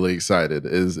get me really excited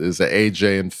is the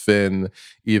AJ and Finn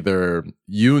either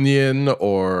union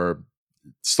or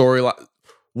storyline,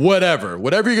 whatever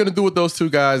you're gonna do with those two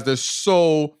guys. There's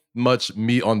so much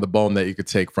meat on the bone that you could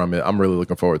take from it. I'm really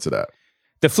looking forward to that.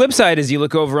 The flip side is you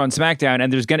look over on SmackDown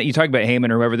and you talk about Heyman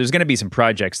or whoever, there's gonna be some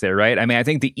projects there, right? I mean, I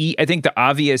think the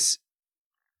obvious,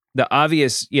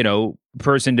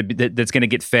 person that's going to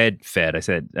get fed. I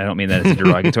said, I don't mean that as a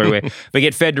derogatory way, but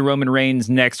get fed to Roman Reigns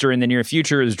next or in the near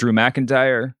future is Drew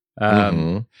McIntyre.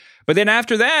 But then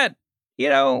after that,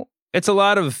 it's a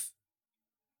lot of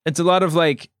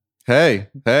like, hey,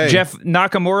 Jeff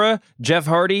Nakamura, Jeff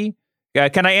Hardy.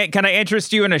 Can I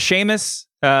interest you in a Sheamus?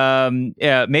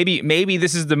 Maybe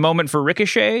this is the moment for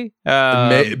Ricochet.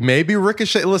 Maybe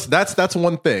Ricochet. Listen, that's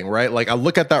one thing, right? Like I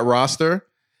look at that roster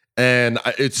and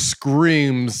it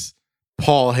screams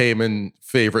Paul Heyman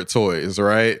favorite toys,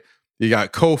 right? You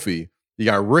got Kofi, you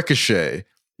got Ricochet,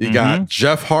 you got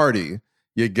Jeff Hardy,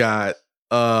 you got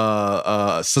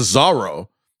Cesaro,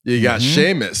 you got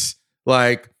Sheamus.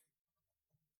 Like,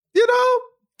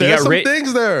 there's some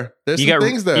things there. There's some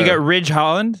things there. You got Ridge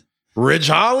Holland. Like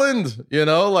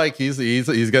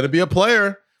he's gonna be a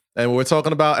player. And we're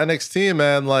talking about NXT,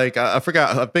 man. Like I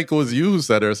forgot, I think it was you who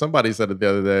said it or somebody said it the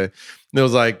other day. And it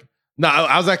was like, no,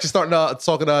 I was actually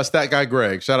talking to Stat Guy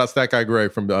Greg. Shout out Stat Guy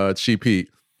Greg from Cheap Heat.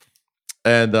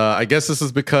 And I guess this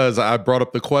is because I brought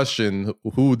up the question,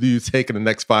 who do you take in the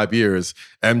next 5 years,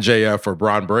 MJF or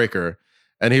Braun Breaker?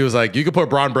 And he was like, you could put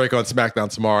Braun Breaker on SmackDown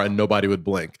tomorrow and nobody would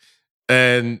blink.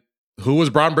 And who was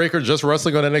Braun Breaker just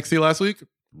wrestling on NXT last week?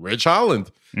 Ridge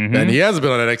Holland. And he hasn't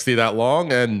been on NXT that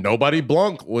long, and nobody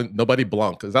blunk.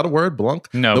 Is that a word?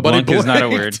 Blunk? No, nobody blunk is not a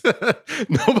word.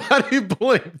 Nobody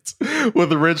blinked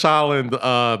with Ridge Holland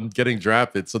getting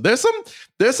drafted. So there's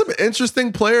some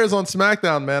interesting players on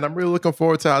SmackDown, man. I'm really looking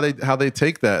forward to how they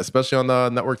take that, especially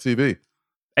on network TV.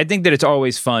 I think that it's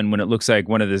always fun when it looks like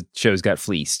one of the shows got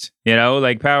fleeced,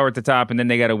 like Power at the top, and then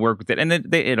they got to work with it, and then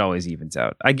it always evens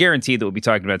out. I guarantee that we'll be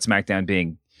talking about SmackDown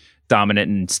being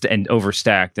dominant and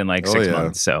overstacked in like 6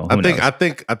 months. So I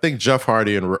think Jeff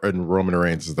Hardy and Roman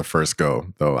Reigns is the first go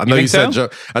though. I know you said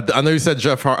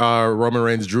Jeff Roman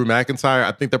Reigns, Drew McIntyre.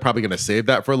 I think they're probably going to save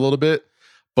that for a little bit,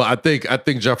 but I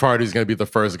think Jeff Hardy is going to be the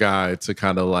first guy to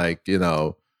kind of like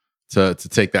to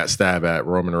take that stab at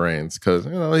Roman Reigns because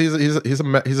he's a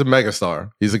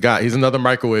megastar. He's a guy. He's another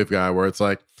microwave guy where it's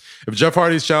like, if Jeff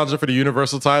Hardy's challenging for the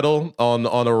Universal title on a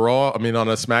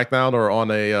SmackDown or on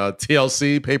a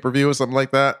TLC pay-per-view or something like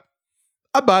that,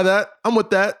 I'd buy that. I'm with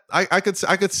that. I could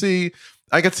see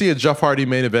a Jeff Hardy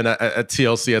main event at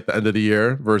TLC at the end of the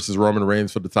year versus Roman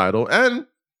Reigns for the title, and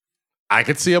I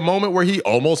could see a moment where he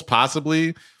almost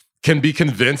possibly can be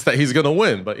convinced that he's going to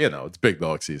win. But it's big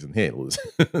dog season. He ain't losing.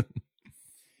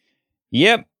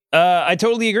 Yep, I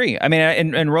totally agree. I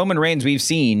mean, in Roman Reigns, we've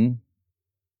seen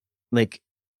like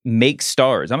make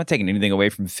stars. I'm not taking anything away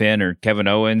from Finn or Kevin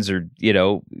Owens or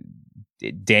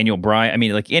Daniel Bryan. I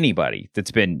mean, like anybody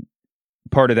that's been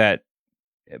part of that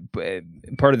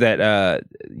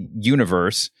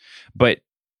universe. But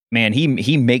man,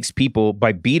 he makes people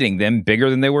by beating them bigger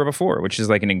than they were before, which is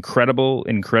like an incredible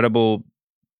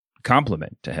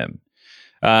compliment to him.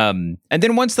 And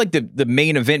then once like the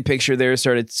main event picture there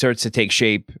starts to take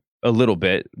shape a little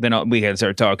bit, then we had to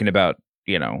start talking about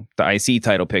the IC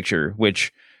title picture,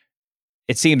 which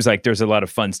it seems like there's a lot of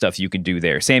fun stuff you can do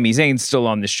there. Sami Zayn's still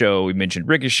on the show. We mentioned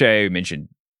Ricochet. We mentioned,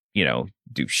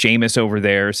 do Sheamus over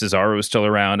there. Cesaro's still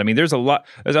around. I mean, there's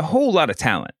a whole lot of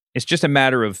talent. It's just a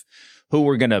matter of who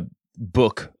we're going to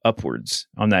book upwards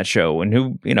on that show and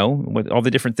who, with all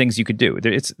the different things you could do.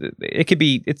 It's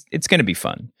going to be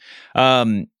fun.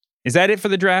 Is that it for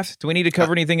the draft? Do we need to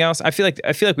cover anything else? I feel like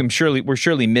we're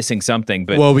surely missing something.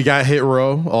 But we got Hit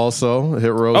Row also.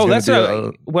 Hit Row. Oh, that's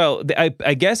right.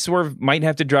 I guess Swerve might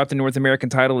have to drop the North American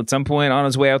title at some point on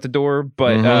his way out the door.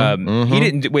 But he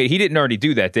didn't. Wait, he didn't already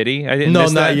do that, did he? I didn't. No,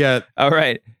 miss not that? yet. All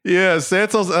right. Yeah,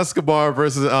 Santos Escobar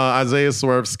versus Isaiah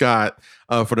Swerve Scott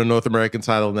for the North American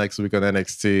title next week on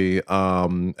NXT.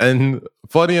 And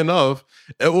funny enough,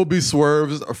 it will be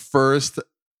Swerve's first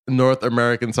North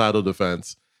American title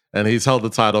defense. And he's held the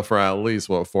title for at least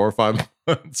 4 or 5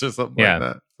 months or something like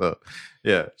that. So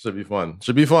yeah, should be fun.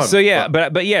 So yeah,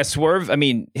 but yeah, Swerve. I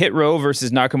mean, Hit Row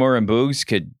versus Nakamura and Boogs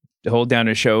could hold down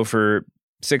a show for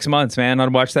 6 months, man.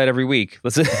 I'd watch that every week.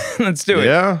 Let's do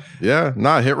it. Yeah.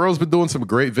 Nah, Hit Row's been doing some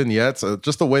great vignettes.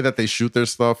 Just the way that they shoot their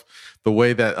stuff, the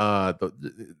way that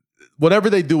whatever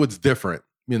they do, it's different,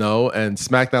 you know. And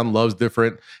SmackDown loves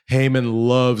different. Heyman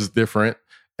loves different.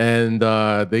 And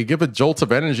they give a jolt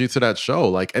of energy to that show.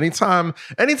 Like anytime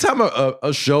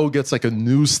a show gets like a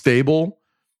new stable,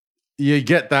 you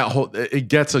get that it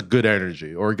gets a good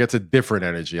energy, or it gets a different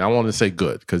energy. I want to say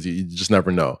good because you just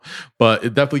never know, but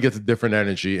it definitely gets a different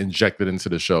energy injected into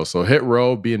the show. So Hit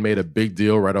Row being made a big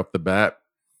deal right off the bat.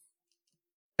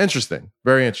 Interesting.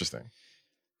 Very interesting.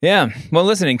 Yeah. Well,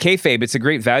 listen, in kayfabe, it's a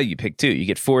great value pick too. You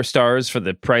get 4 stars for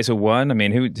the price of 1. I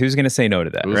mean, who's going to say no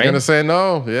to that? Who's right? going to say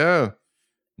no? Yeah.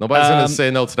 Nobody's going to say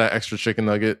no to that extra chicken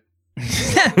nugget.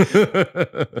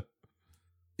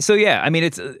 So yeah, I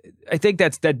mean, I think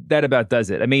that about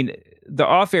does it. I mean, the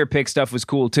off-air pick stuff was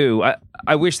cool too.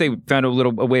 I wish they found a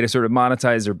way to sort of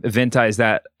monetize or eventize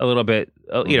that a little bit,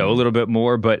 a little bit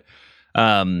more. But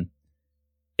it's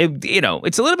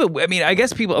a little bit. I mean, I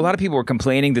guess a lot of people were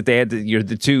complaining that they had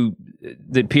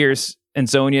that Pierce and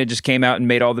Sonya just came out and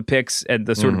made all the picks, and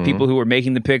the sort of people who were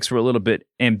making the picks were a little bit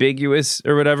ambiguous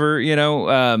or whatever.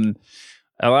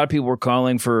 A lot of people were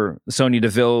calling for Sonya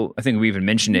Deville. I think we even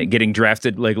mentioned it, getting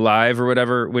drafted like live or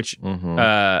whatever, which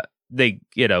they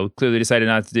clearly decided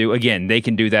not to do. Again, they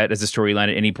can do that as a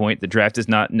storyline at any point. The draft is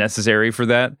not necessary for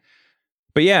that.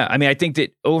 But yeah, I mean, I think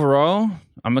that overall,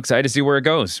 I'm excited to see where it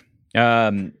goes.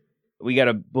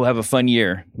 We'll have a fun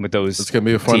year with those. It's gonna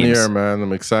be a fun teams. year, man.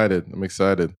 I'm excited.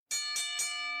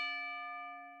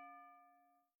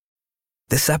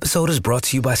 This episode is brought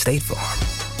to you by State Farm.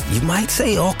 You might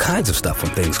say all kinds of stuff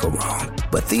when things go wrong,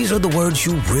 but these are the words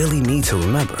you really need to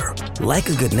remember. Like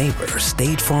a good neighbor,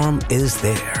 State Farm is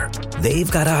there. They've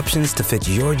got options to fit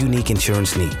your unique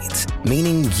insurance needs,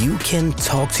 meaning you can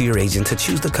talk to your agent to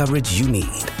choose the coverage you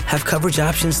need, have coverage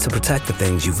options to protect the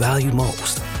things you value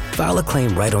most, file a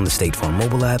claim right on the State Farm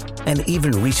mobile app, and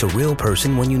even reach a real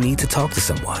person when you need to talk to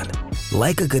someone.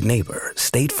 Like a good neighbor,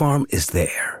 State Farm is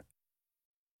there.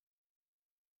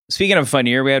 Speaking of fun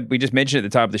year, we just mentioned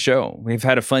at the top of the show, we've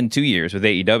had a fun 2 years with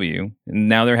AEW, and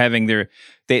now they're having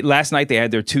last night they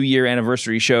had their 2-year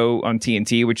anniversary show on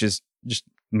TNT, which is just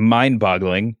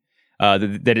mind-boggling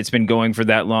that it's been going for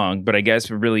that long. But I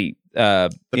guess we're really the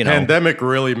pandemic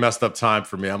really messed up time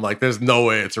for me. I'm like, there's no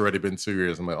way it's already been 2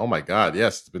 years. I'm like, oh my God,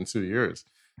 yes, it's been 2 years.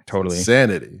 Totally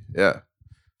insanity. Yeah.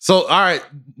 So, all right,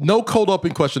 no cold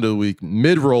open question of the week,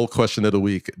 mid-roll question of the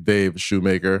week, Dave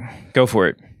Shoemaker. Go for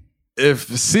it. If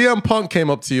CM Punk came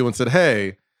up to you and said,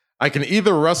 hey, I can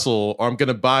either wrestle or I'm going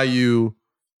to buy you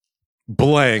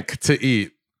blank to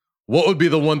eat, what would be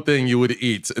the one thing you would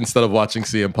eat instead of watching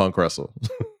CM Punk wrestle?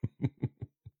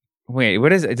 Wait,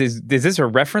 what is it? Is this a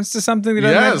reference to something that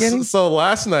I'm not getting? Yes. So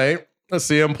last night,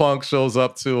 CM Punk shows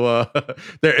up to,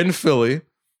 they're in Philly.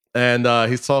 And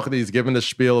he's giving the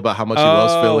spiel about how much he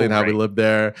loves Philly and how he lived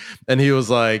there. And he was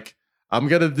like, I'm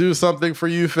going to do something for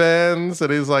you fans.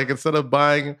 And he's like, instead of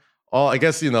buying all, I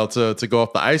guess, to go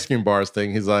off the ice cream bars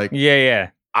thing, he's like,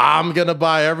 yeah. I'm going to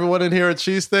buy everyone in here a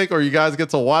cheesesteak, or you guys get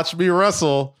to watch me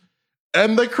wrestle.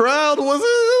 And the crowd it wasn't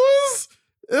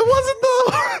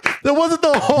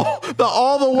the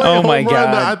all the way home run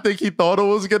that I think he thought it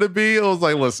was going to be. It was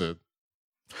like, listen,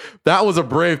 that was a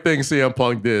brave thing CM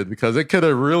Punk did, because it could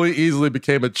have really easily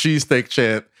became a cheesesteak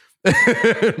chant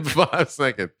in 5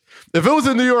 seconds. If it was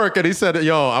in New York and he said,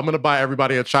 yo, I'm going to buy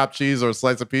everybody a chopped cheese or a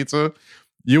slice of pizza,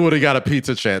 you would have got a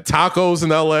pizza chant. Tacos in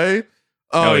LA?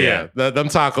 Oh yeah. Them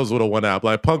tacos would have went out.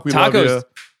 Like, Punk, we love you.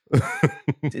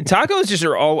 Tacos just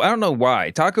are all, I don't know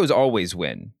why. Tacos always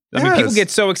win. I mean, people get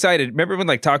so excited. Remember when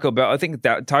like Taco Bell, I think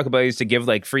that Taco Bell used to give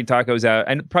like free tacos out,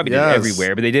 and probably did it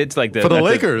everywhere, but they did like for the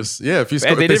Lakers. If you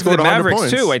score, they did for the Mavericks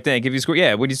points too, I think. If you score,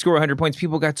 when you score 100 points,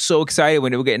 people got so excited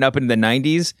when it was getting up into the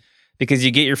 90s because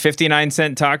you get your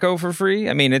 59-cent taco for free.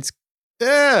 I mean, it's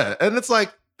and it's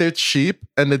like they're cheap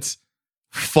and it's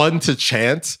fun to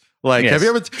chant. Like, have you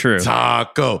ever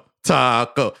taco? I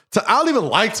don't even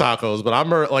like tacos, but I'm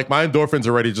like, my endorphins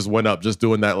already just went up just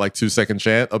doing that like 2-second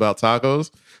chant about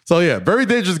tacos. So yeah, very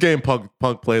dangerous game Punk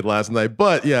played last night.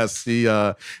 But yes, he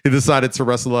decided to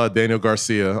wrestle Daniel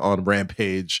Garcia on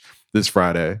Rampage this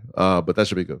Friday. But that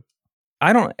should be good.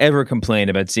 I don't ever complain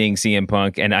about seeing CM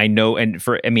Punk, and I know,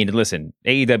 listen,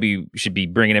 AEW should be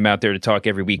bringing him out there to talk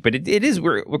every week, but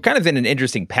we're kind of in an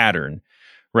interesting pattern,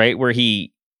 right? Where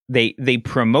they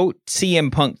promote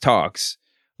CM Punk talks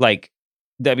like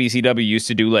WCW used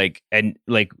to do, like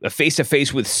a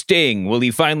face-to-face with Sting. Will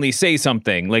he finally say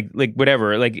something? Like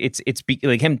whatever. Like it's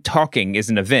like him talking is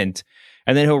an event,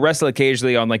 and then he'll wrestle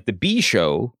occasionally on like the B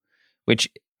show, which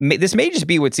this may just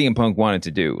be what CM Punk wanted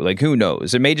to do. Like, who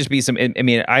knows? It may just be some. I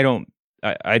mean, I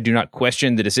do not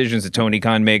question the decisions that Tony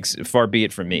Khan makes. Far be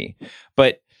it from me,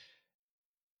 but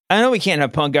I know we can't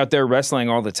have Punk out there wrestling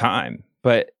all the time.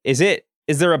 But is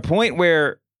there a point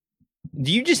where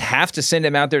do you just have to send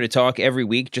him out there to talk every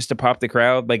week just to pop the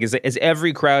crowd? Like, is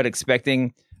every crowd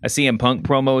expecting a CM Punk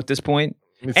promo at this point?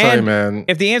 Let me tell you, man.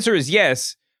 If the answer is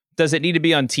yes, does it need to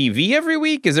be on TV every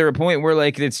week? Is there a point where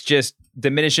like it's just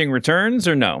diminishing returns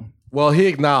or no? Well, he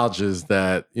acknowledges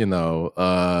that, he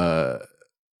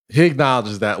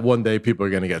acknowledges that one day people are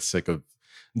going to get sick of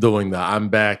doing the I'm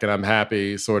back and I'm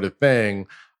happy sort of thing.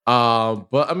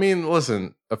 But I mean,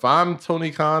 listen, if I'm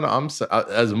Tony Khan,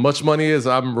 as much money as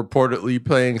I'm reportedly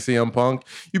paying CM Punk,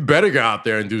 you better go out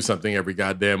there and do something every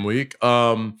goddamn week.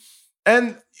 And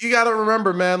you got to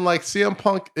remember, man, like CM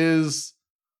Punk is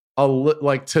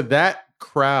like to that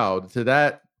crowd, to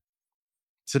that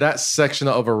section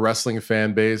of a wrestling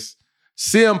fan base,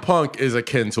 CM Punk is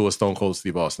akin to a Stone Cold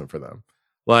Steve Austin for them.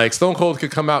 Like Stone Cold could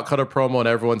come out, cut a promo, and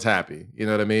everyone's happy. You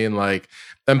know what I mean? Like,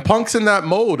 and Punk's in that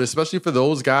mode, especially for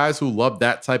those guys who love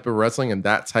that type of wrestling and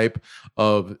that type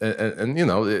of, and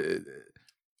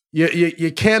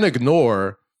you can't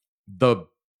ignore the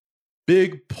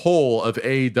big pull of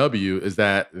AEW is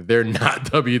that they're not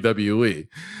WWE,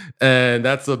 and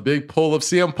that's a big pull of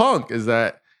CM Punk is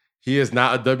that he is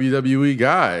not a WWE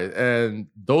guy, and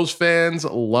those fans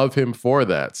love him for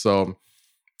that. So,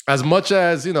 as much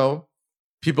as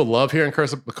people love hearing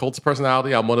Colt's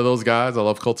personality. I'm one of those guys. I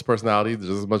love Colt's personality just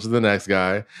as much as the next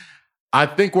guy. I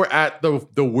think we're at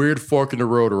the weird fork in the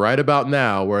road right about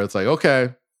now where it's like,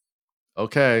 okay,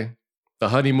 the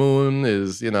honeymoon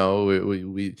is,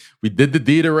 we did the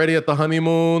deed already at the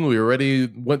honeymoon. We already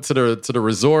went to the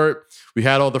resort. We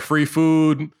had all the free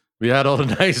food. We had all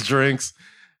the nice drinks.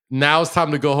 Now it's time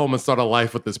to go home and start a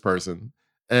life with this person.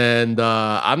 And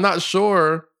I'm not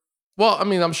sure. Well, I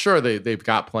mean, I'm sure they've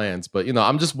got plans, but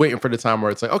I'm just waiting for the time where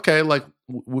it's like, okay, like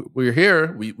we're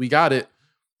here, we got it.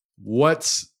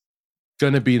 What's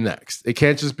gonna be next? It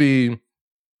can't just be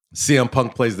CM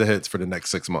Punk plays the hits for the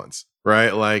next 6 months,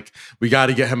 right? Like we got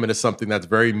to get him into something that's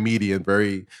very meaty and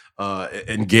very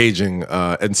engaging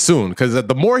and soon. Because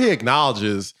the more he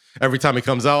acknowledges every time he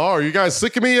comes out, oh, are you guys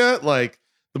sick of me yet? Like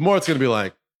the more it's gonna be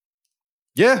like,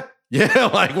 yeah.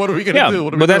 Like what are we gonna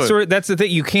do? But that's the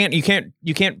thing. You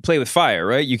can't play with fire,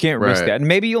 right? You can't risk that, and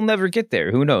maybe you'll never get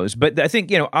there. Who knows? But I think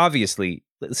obviously,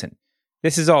 listen,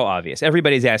 this is all obvious.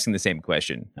 Everybody's asking the same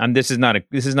question. This is not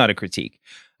a critique,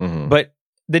 but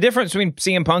the difference between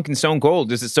CM Punk and Stone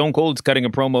Cold is that Stone Cold's cutting a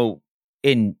promo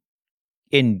in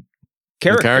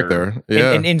character,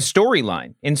 in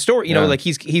storyline, like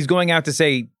he's going out to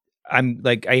say, I'm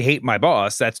like, I hate my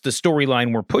boss. That's the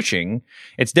storyline we're pushing.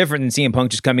 It's different than CM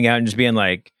Punk just coming out and just being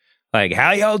like,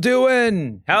 how y'all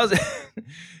doing? How's it?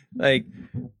 Like,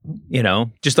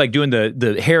 just like doing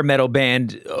the hair metal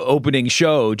band opening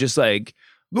show, just like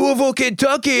Louisville,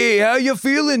 Kentucky, how you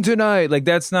feeling tonight? Like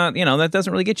that's not, that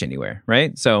doesn't really get you anywhere,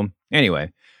 right? So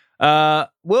anyway, I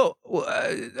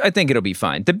think it'll be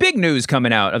fine. The big news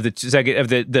coming out of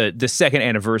the second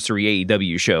anniversary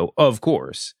AEW show, of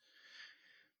course.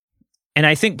 And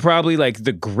I think probably like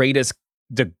the greatest,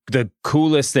 the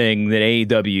coolest thing that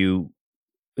AEW,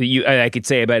 I could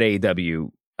say about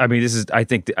AEW. I mean, this is, I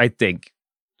think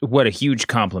what a huge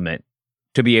compliment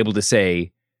to be able to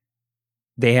say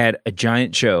they had a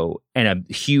giant show and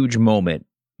a huge moment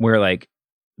where like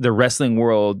the wrestling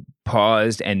world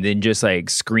paused and then just like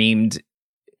screamed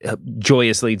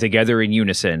joyously together in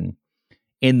unison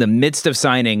in the midst of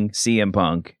signing CM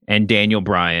Punk and Daniel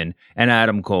Bryan and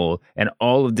Adam Cole and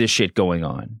all of this shit going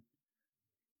on.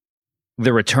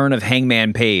 The return of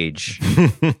Hangman Page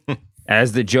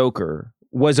as the Joker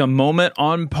was a moment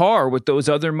on par with those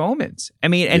other moments. I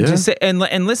mean, and just and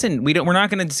listen, we're not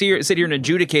going to sit here and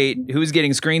adjudicate who's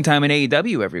getting screen time in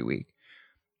AEW every week.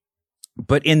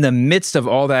 But in the midst of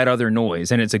all that other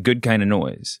noise, and it's a good kind of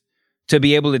noise, to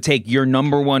be able to take your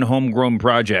number one homegrown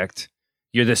project,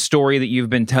 you're the story that you've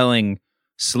been telling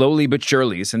slowly but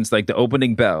surely since like the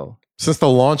opening bell. Since the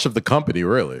launch of the company,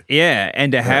 really. Yeah,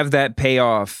 and to have that pay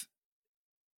off,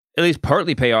 at least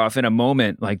partly pay off in a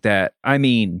moment like that. I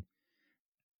mean,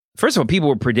 first of all, people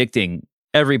were predicting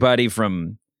everybody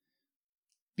from,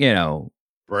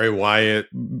 Bray Wyatt.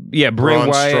 Yeah, Bray Braun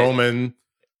Wyatt.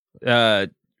 Strowman.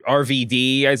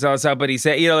 RVD, I saw somebody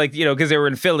say, because they were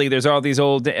in Philly, there's all these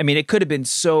old, I mean, it could have been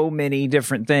so many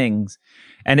different things.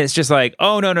 And it's just like,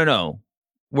 oh, no.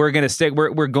 We're going to stick,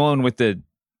 we're going with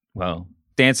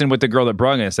dancing with the girl that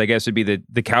brung us, I guess would be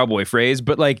the cowboy phrase.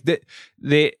 But like,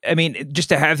 I mean, just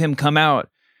to have him come out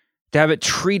to have it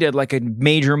treated like a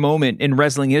major moment in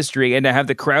wrestling history and to have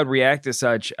the crowd react as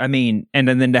such. I mean, and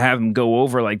then to have him go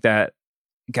over like that,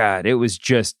 God,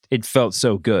 it felt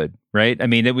so good, right? I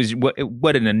mean, it was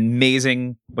what an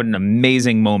amazing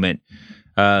moment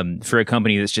for a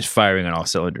company that's just firing on all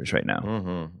cylinders right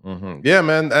now. Yeah,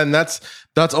 man, and that's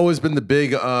always been the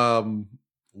big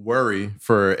worry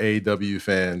for AEW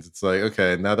fans. It's like,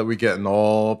 okay, now that we're getting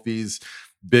all these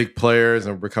big players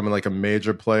and becoming like a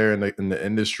major player in the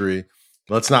industry,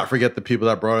 let's not forget the people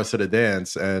that brought us to the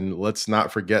dance, and let's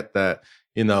not forget that,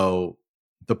 you know,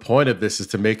 the point of this is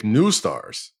to make new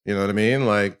stars. You know what I mean?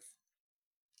 Like,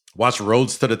 watched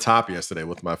Roads to the Top yesterday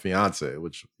with my fiance,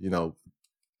 which, you know,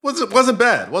 wasn't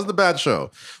bad. Wasn't a bad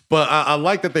show. But I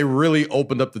like that they really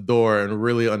opened up the door and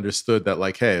really understood that,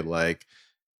 like, hey, like,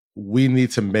 we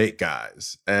need to make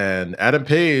guys. And Adam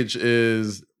Page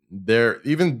is there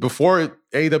even before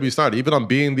AEW started, even on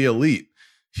Being the Elite.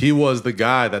 He was the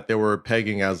guy that they were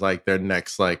pegging as like their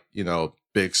next, like, you know,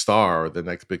 big star or the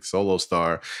next big solo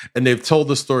star. And they've told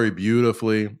the story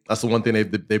beautifully. That's the one thing they've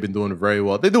been doing very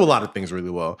well. They do a lot of things really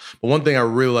well. But one thing I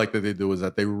really like that they do is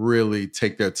that they really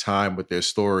take their time with their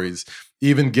stories,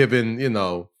 even given, you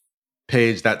know,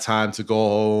 Paige that time to go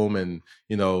home and,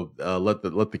 you know, let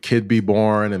the kid be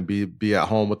born and be at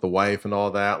home with the wife and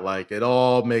all that. Like, it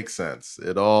all makes sense.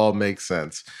 It all makes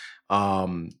sense.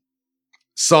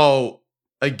 So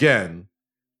again,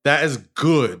 that is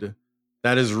good.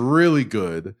 That is really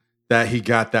good that he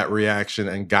got that reaction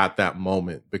and got that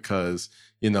moment, because,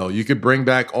 you know, you could bring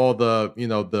back all the, you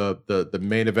know, the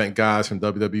main event guys from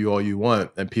WWE all you want,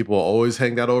 and people will always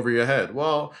hang that over your head.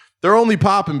 Well, they're only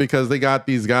popping because they got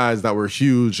these guys that were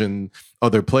huge in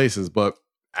other places. But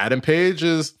Adam Page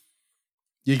is,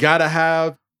 you got to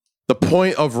have the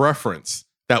point of reference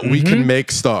that we can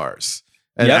make stars.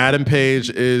 And Adam Page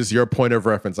is your point of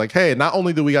reference. Like, hey, not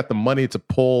only do we got the money to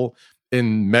pull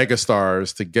in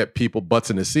megastars to get people butts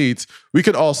in the seats, we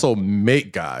could also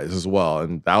make guys as well.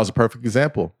 And that was a perfect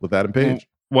example with Adam Page.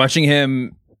 Watching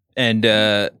him and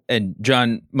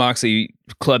John Moxley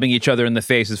clubbing each other in the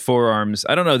face with forearms,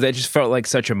 I don't know, that just felt like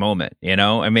such a moment, you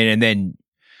know? I mean, and then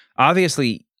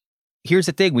obviously, here's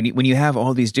the thing, when you have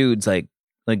all these dudes like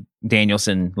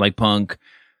Danielson, like Punk,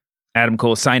 Adam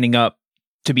Cole signing up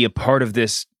to be a part of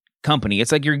this company,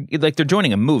 it's like they're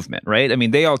joining a movement, right? I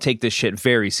mean, they all take this shit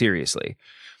very seriously.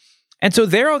 And so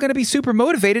they're all going to be super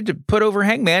motivated to put over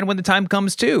Hangman when the time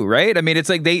comes too, right? I mean, it's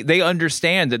like they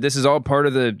understand that this is all part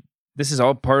of the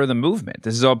movement.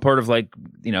 This is all part of, like,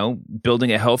 you know,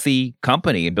 building a healthy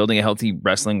company and building a healthy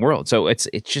wrestling world. So it's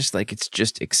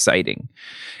just exciting.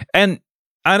 And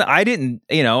I didn't,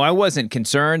 you know, I wasn't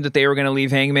concerned that they were going to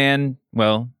leave Hangman,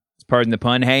 well, pardon the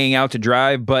pun, hanging out to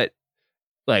dry, but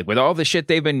like, with all the shit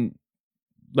they've been,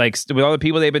 like, with all the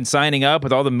people they've been signing up,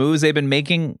 with all the moves they've been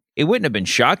making, it wouldn't have been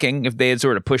shocking if they had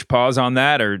sort of pushed pause on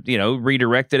that, or, you know,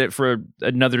 redirected it for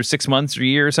another 6 months or a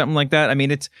year or something like that. I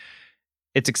mean, it's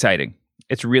exciting.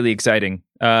 It's really exciting.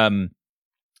 I mean,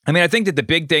 I think that the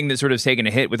big thing that's sort of taken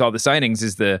a hit with all the signings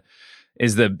is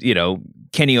the, you know,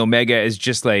 Kenny Omega is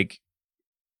just like,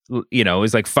 you know,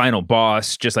 is like final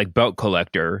boss, just like belt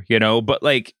collector, you know, but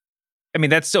like, I mean,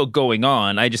 that's still going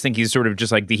on. I just think he's sort of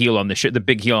just like the heel on the show, the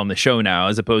big heel on the show now,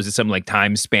 as opposed to some like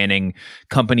time spanning,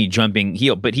 company jumping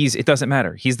heel. But it doesn't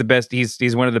matter. He's the best.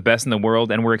 He's one of the best in the world,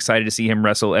 and we're excited to see him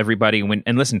wrestle everybody.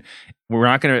 And listen, we're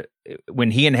not gonna,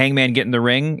 when he and Hangman get in the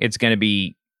ring, it's gonna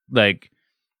be like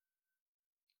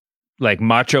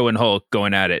Macho and Hulk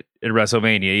going at it at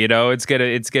WrestleMania. You know, it's gonna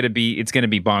be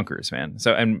bonkers, man.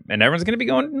 So and everyone's gonna be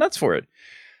going nuts for it.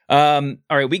 All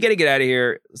right, we got to get out of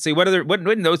here. See, what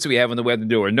notes do we have on the web to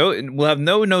do? We'll have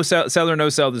no sell or no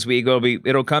sell this week.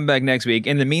 It'll come back next week.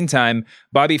 In the meantime,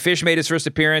 Bobby Fish made his first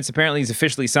appearance. Apparently, he's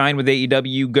officially signed with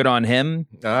AEW. Good on him.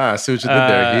 I see what you did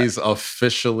there. He's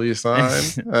officially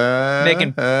signed.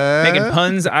 Making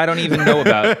puns I don't even know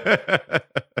about.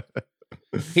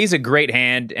 He's a great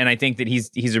hand, and I think that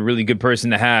he's a really good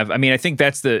person to have. I mean, I think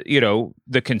that's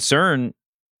the concern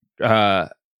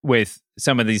with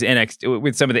some of the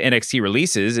NXT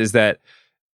releases is that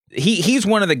he's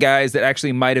one of the guys that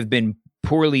actually might have been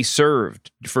poorly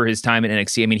served for his time in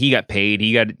NXT. I mean, he got paid,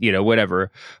 he got, you know, whatever,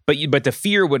 but the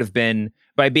fear would have been,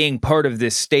 by being part of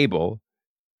this stable,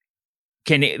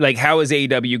 how is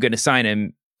AEW going to sign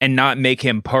him and not make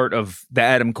him part of the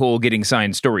Adam Cole getting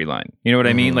signed storyline? You know what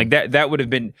I mean? Like that would have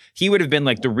been, he would have been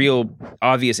like the real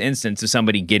obvious instance of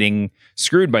somebody getting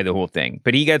screwed by the whole thing.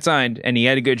 But he got signed and he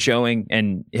had a good showing,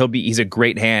 and he's a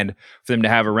great hand for them to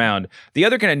have around. The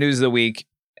other kind of news of the week,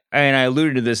 and I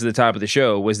alluded to this at the top of the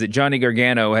show, was that Johnny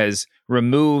Gargano has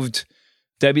removed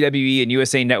WWE and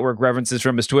USA Network references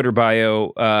from his Twitter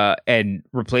bio and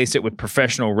replaced it with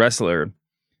professional wrestler.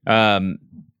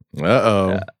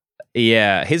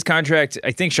 Yeah, his contract,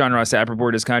 I think Sean Ross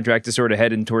Sapp his contract is sort of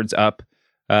heading towards up.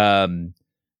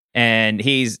 And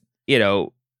he's eager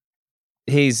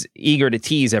to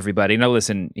tease everybody. Now,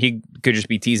 listen, he could just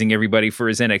be teasing everybody for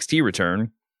his NXT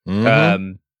return.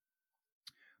 Mm-hmm.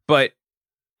 But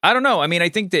I don't know. I mean, I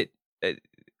think that.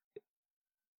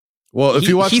 Well, if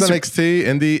you watch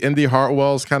NXT, Indy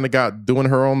Hartwell's kind of got doing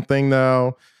her own thing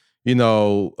now.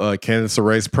 Candice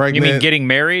LeRae's pregnant. You mean getting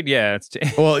married? Yeah.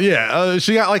 Well, yeah.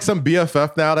 She got like some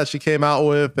BFF now that she came out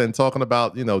with and talking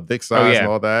about, dick size and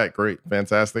all that. Great.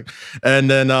 Fantastic. And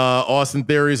then Austin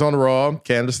Theory's on Raw.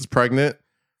 Candice is pregnant.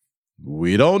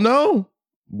 We don't know.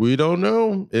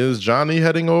 Is Johnny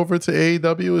heading over to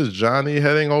AEW? Is Johnny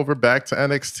heading over back to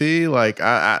NXT? Like,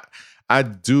 I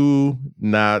do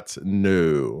not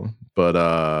know. But,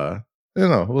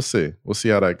 we'll see. We'll see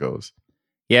how that goes.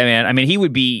 Yeah, man. I mean,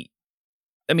 he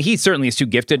certainly is too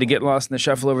gifted to get lost in the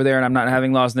shuffle over there, and I'm not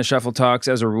having lost in the shuffle talks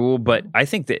as a rule, but I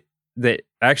think that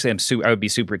actually I would be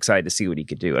super excited to see what he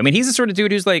could do. I mean, he's the sort of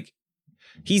dude who's like,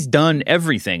 he's done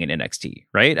everything in NXT,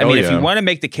 right? I mean, if you want to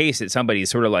make the case that somebody's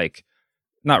sort of like,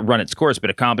 not run its course, but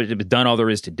accomplished, but done all there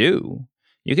is to do,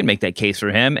 you can make that case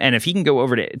for him. And if he can go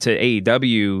over to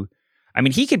AEW, I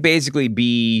mean, he could basically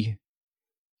be,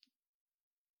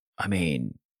 I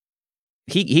mean,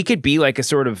 he could be like a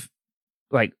sort of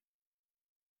like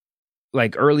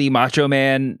early Macho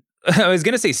Man. I was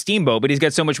going to say Steamboat, but he's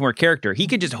got so much more character. He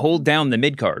could just hold down the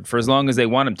mid card for as long as they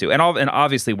want him to, and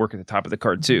obviously work at the top of the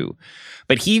card too.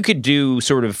 But he could do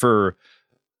sort of for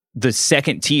the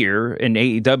second tier in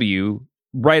AEW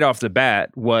right off the bat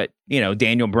what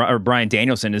Bryan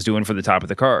Danielson is doing for the top of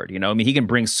the card. I mean, he can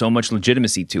bring so much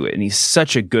legitimacy to it, and he's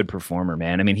such a good performer,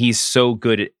 man. I mean, he's so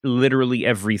good at literally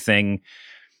everything.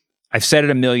 I've said it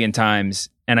a million times,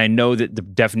 and I know that the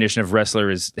definition of wrestler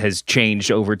has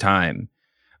changed over time.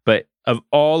 But of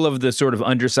all of the sort of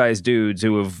undersized dudes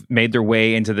who have made their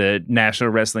way into the national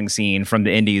wrestling scene from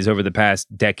the indies over the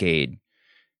past decade,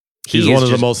 he's one of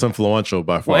the most influential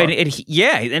by far. Well,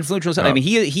 influential. I mean,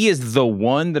 he is the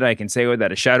one that I can say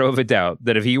without a shadow of a doubt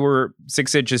that if he were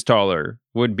 6 inches taller,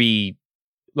 would be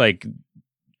like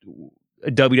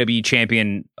a WWE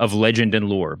champion of legend and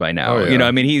lore by now.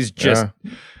 I mean, he's just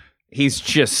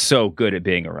so good at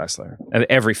being a wrestler.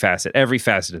 Every facet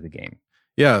of the game.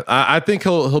 Yeah, I think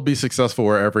he'll be successful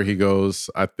wherever he goes.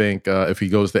 I think if he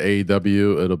goes to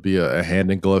AEW, it'll be a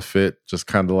hand in glove fit, just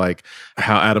kind of like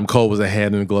how Adam Cole was a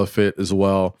hand in glove fit as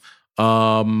well.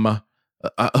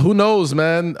 Who knows,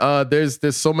 man?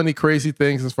 There's so many crazy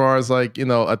things as far as like,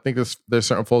 I think there's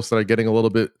certain folks that are getting a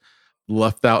little bit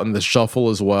left out in the shuffle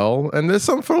as well, and there's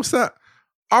some folks that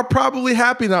are probably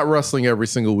happy not wrestling every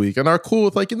single week and are cool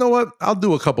with like, you know what, I'll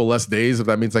do a couple less days if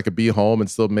that means I could be home and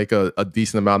still make a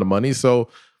decent amount of money. So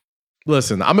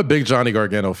listen, I'm a big Johnny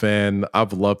Gargano fan.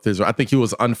 I've loved I think he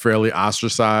was unfairly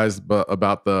ostracized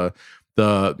about about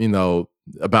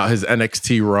his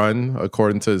NXT run,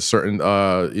 according to certain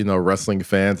wrestling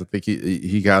fans. I think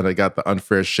he got the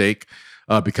unfair shake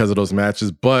because of those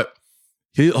matches. But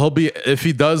he'll be, if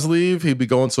he does leave, he'd be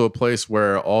going to a place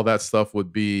where all that stuff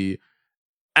would be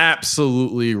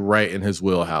absolutely right in his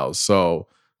wheelhouse. So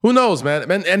who knows, man?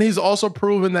 And he's also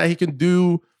proven that he can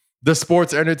do the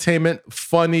sports entertainment,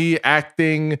 funny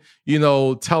acting,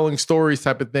 telling stories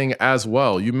type of thing as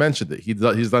well. You mentioned it.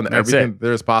 He's done everything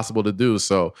there's possible to do.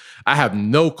 So I have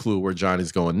no clue where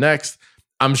Johnny's going next.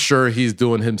 I'm sure he's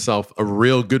doing himself a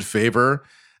real good favor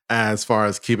as far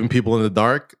as keeping people in the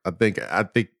dark. I think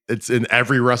it's in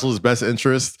every wrestler's best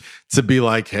interest to be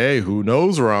like, hey, who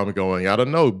knows where I'm going? I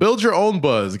don't know. Build your own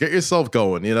buzz. Get yourself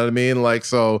going. You know what I mean? Like,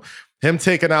 so him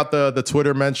taking out the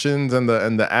Twitter mentions and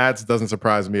the ads doesn't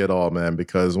surprise me at all, man,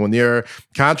 because when your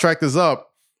contract is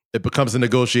up, it becomes a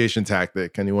negotiation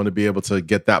tactic, and you want to be able to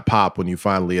get that pop when you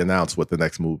finally announce what the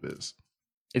next move is.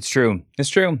 It's true.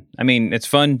 I mean, it's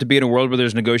fun to be in a world where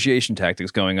there's negotiation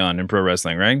tactics going on in pro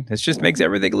wrestling, right? It just makes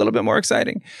everything a little bit more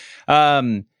exciting.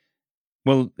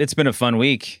 Well, it's been a fun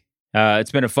week.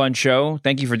 It's been a fun show.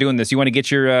 Thank you for doing this. You want to get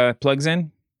your plugs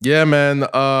in? Yeah, man.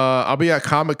 I'll be at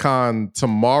Comic-Con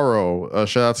tomorrow.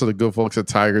 Shout out to the good folks at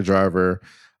Tiger Driver,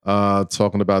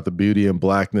 talking about the beauty and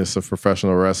blackness of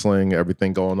professional wrestling,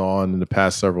 everything going on in the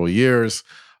past several years.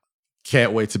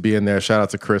 Can't wait to be in there. Shout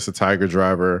out to Chris at Tiger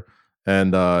Driver.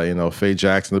 And Faye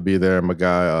Jackson will be there. My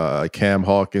guy Cam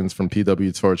Hawkins from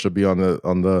PW Torch will be on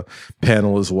the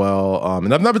panel as well.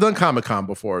 And I've never done Comic-Con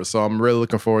before, so I'm really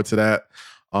looking forward to that.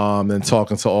 And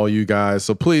talking to all you guys.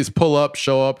 So please pull up,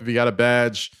 show up if you got a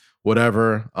badge,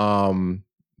 whatever.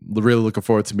 Really looking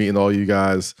forward to meeting all you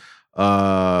guys.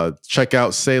 Check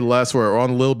out Say Less. We're on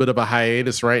a little bit of a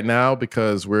hiatus right now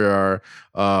because we are,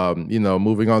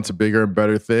 moving on to bigger and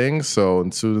better things. So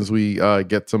as soon as we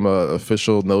get some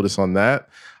official notice on that,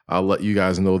 I'll let you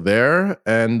guys know there.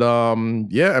 And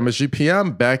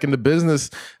MSGPM back into business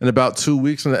in about 2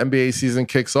 weeks when the NBA season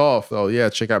kicks off. So yeah,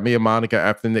 check out me and Monica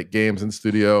after Knick games in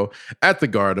studio at the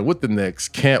Garden with the Knicks.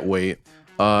 Can't wait.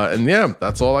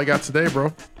 That's all I got today,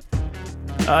 bro.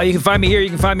 You can find me here. You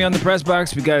can find me on the press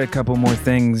box. We got a couple more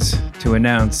things to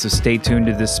announce, so stay tuned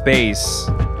to this space.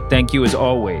 Thank you, as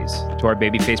always, to our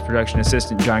babyface production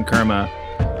assistant, John Kerma.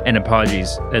 And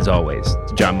apologies, as always,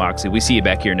 to John Moxley. We see you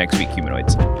back here next week,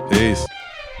 Humanoids. Peace.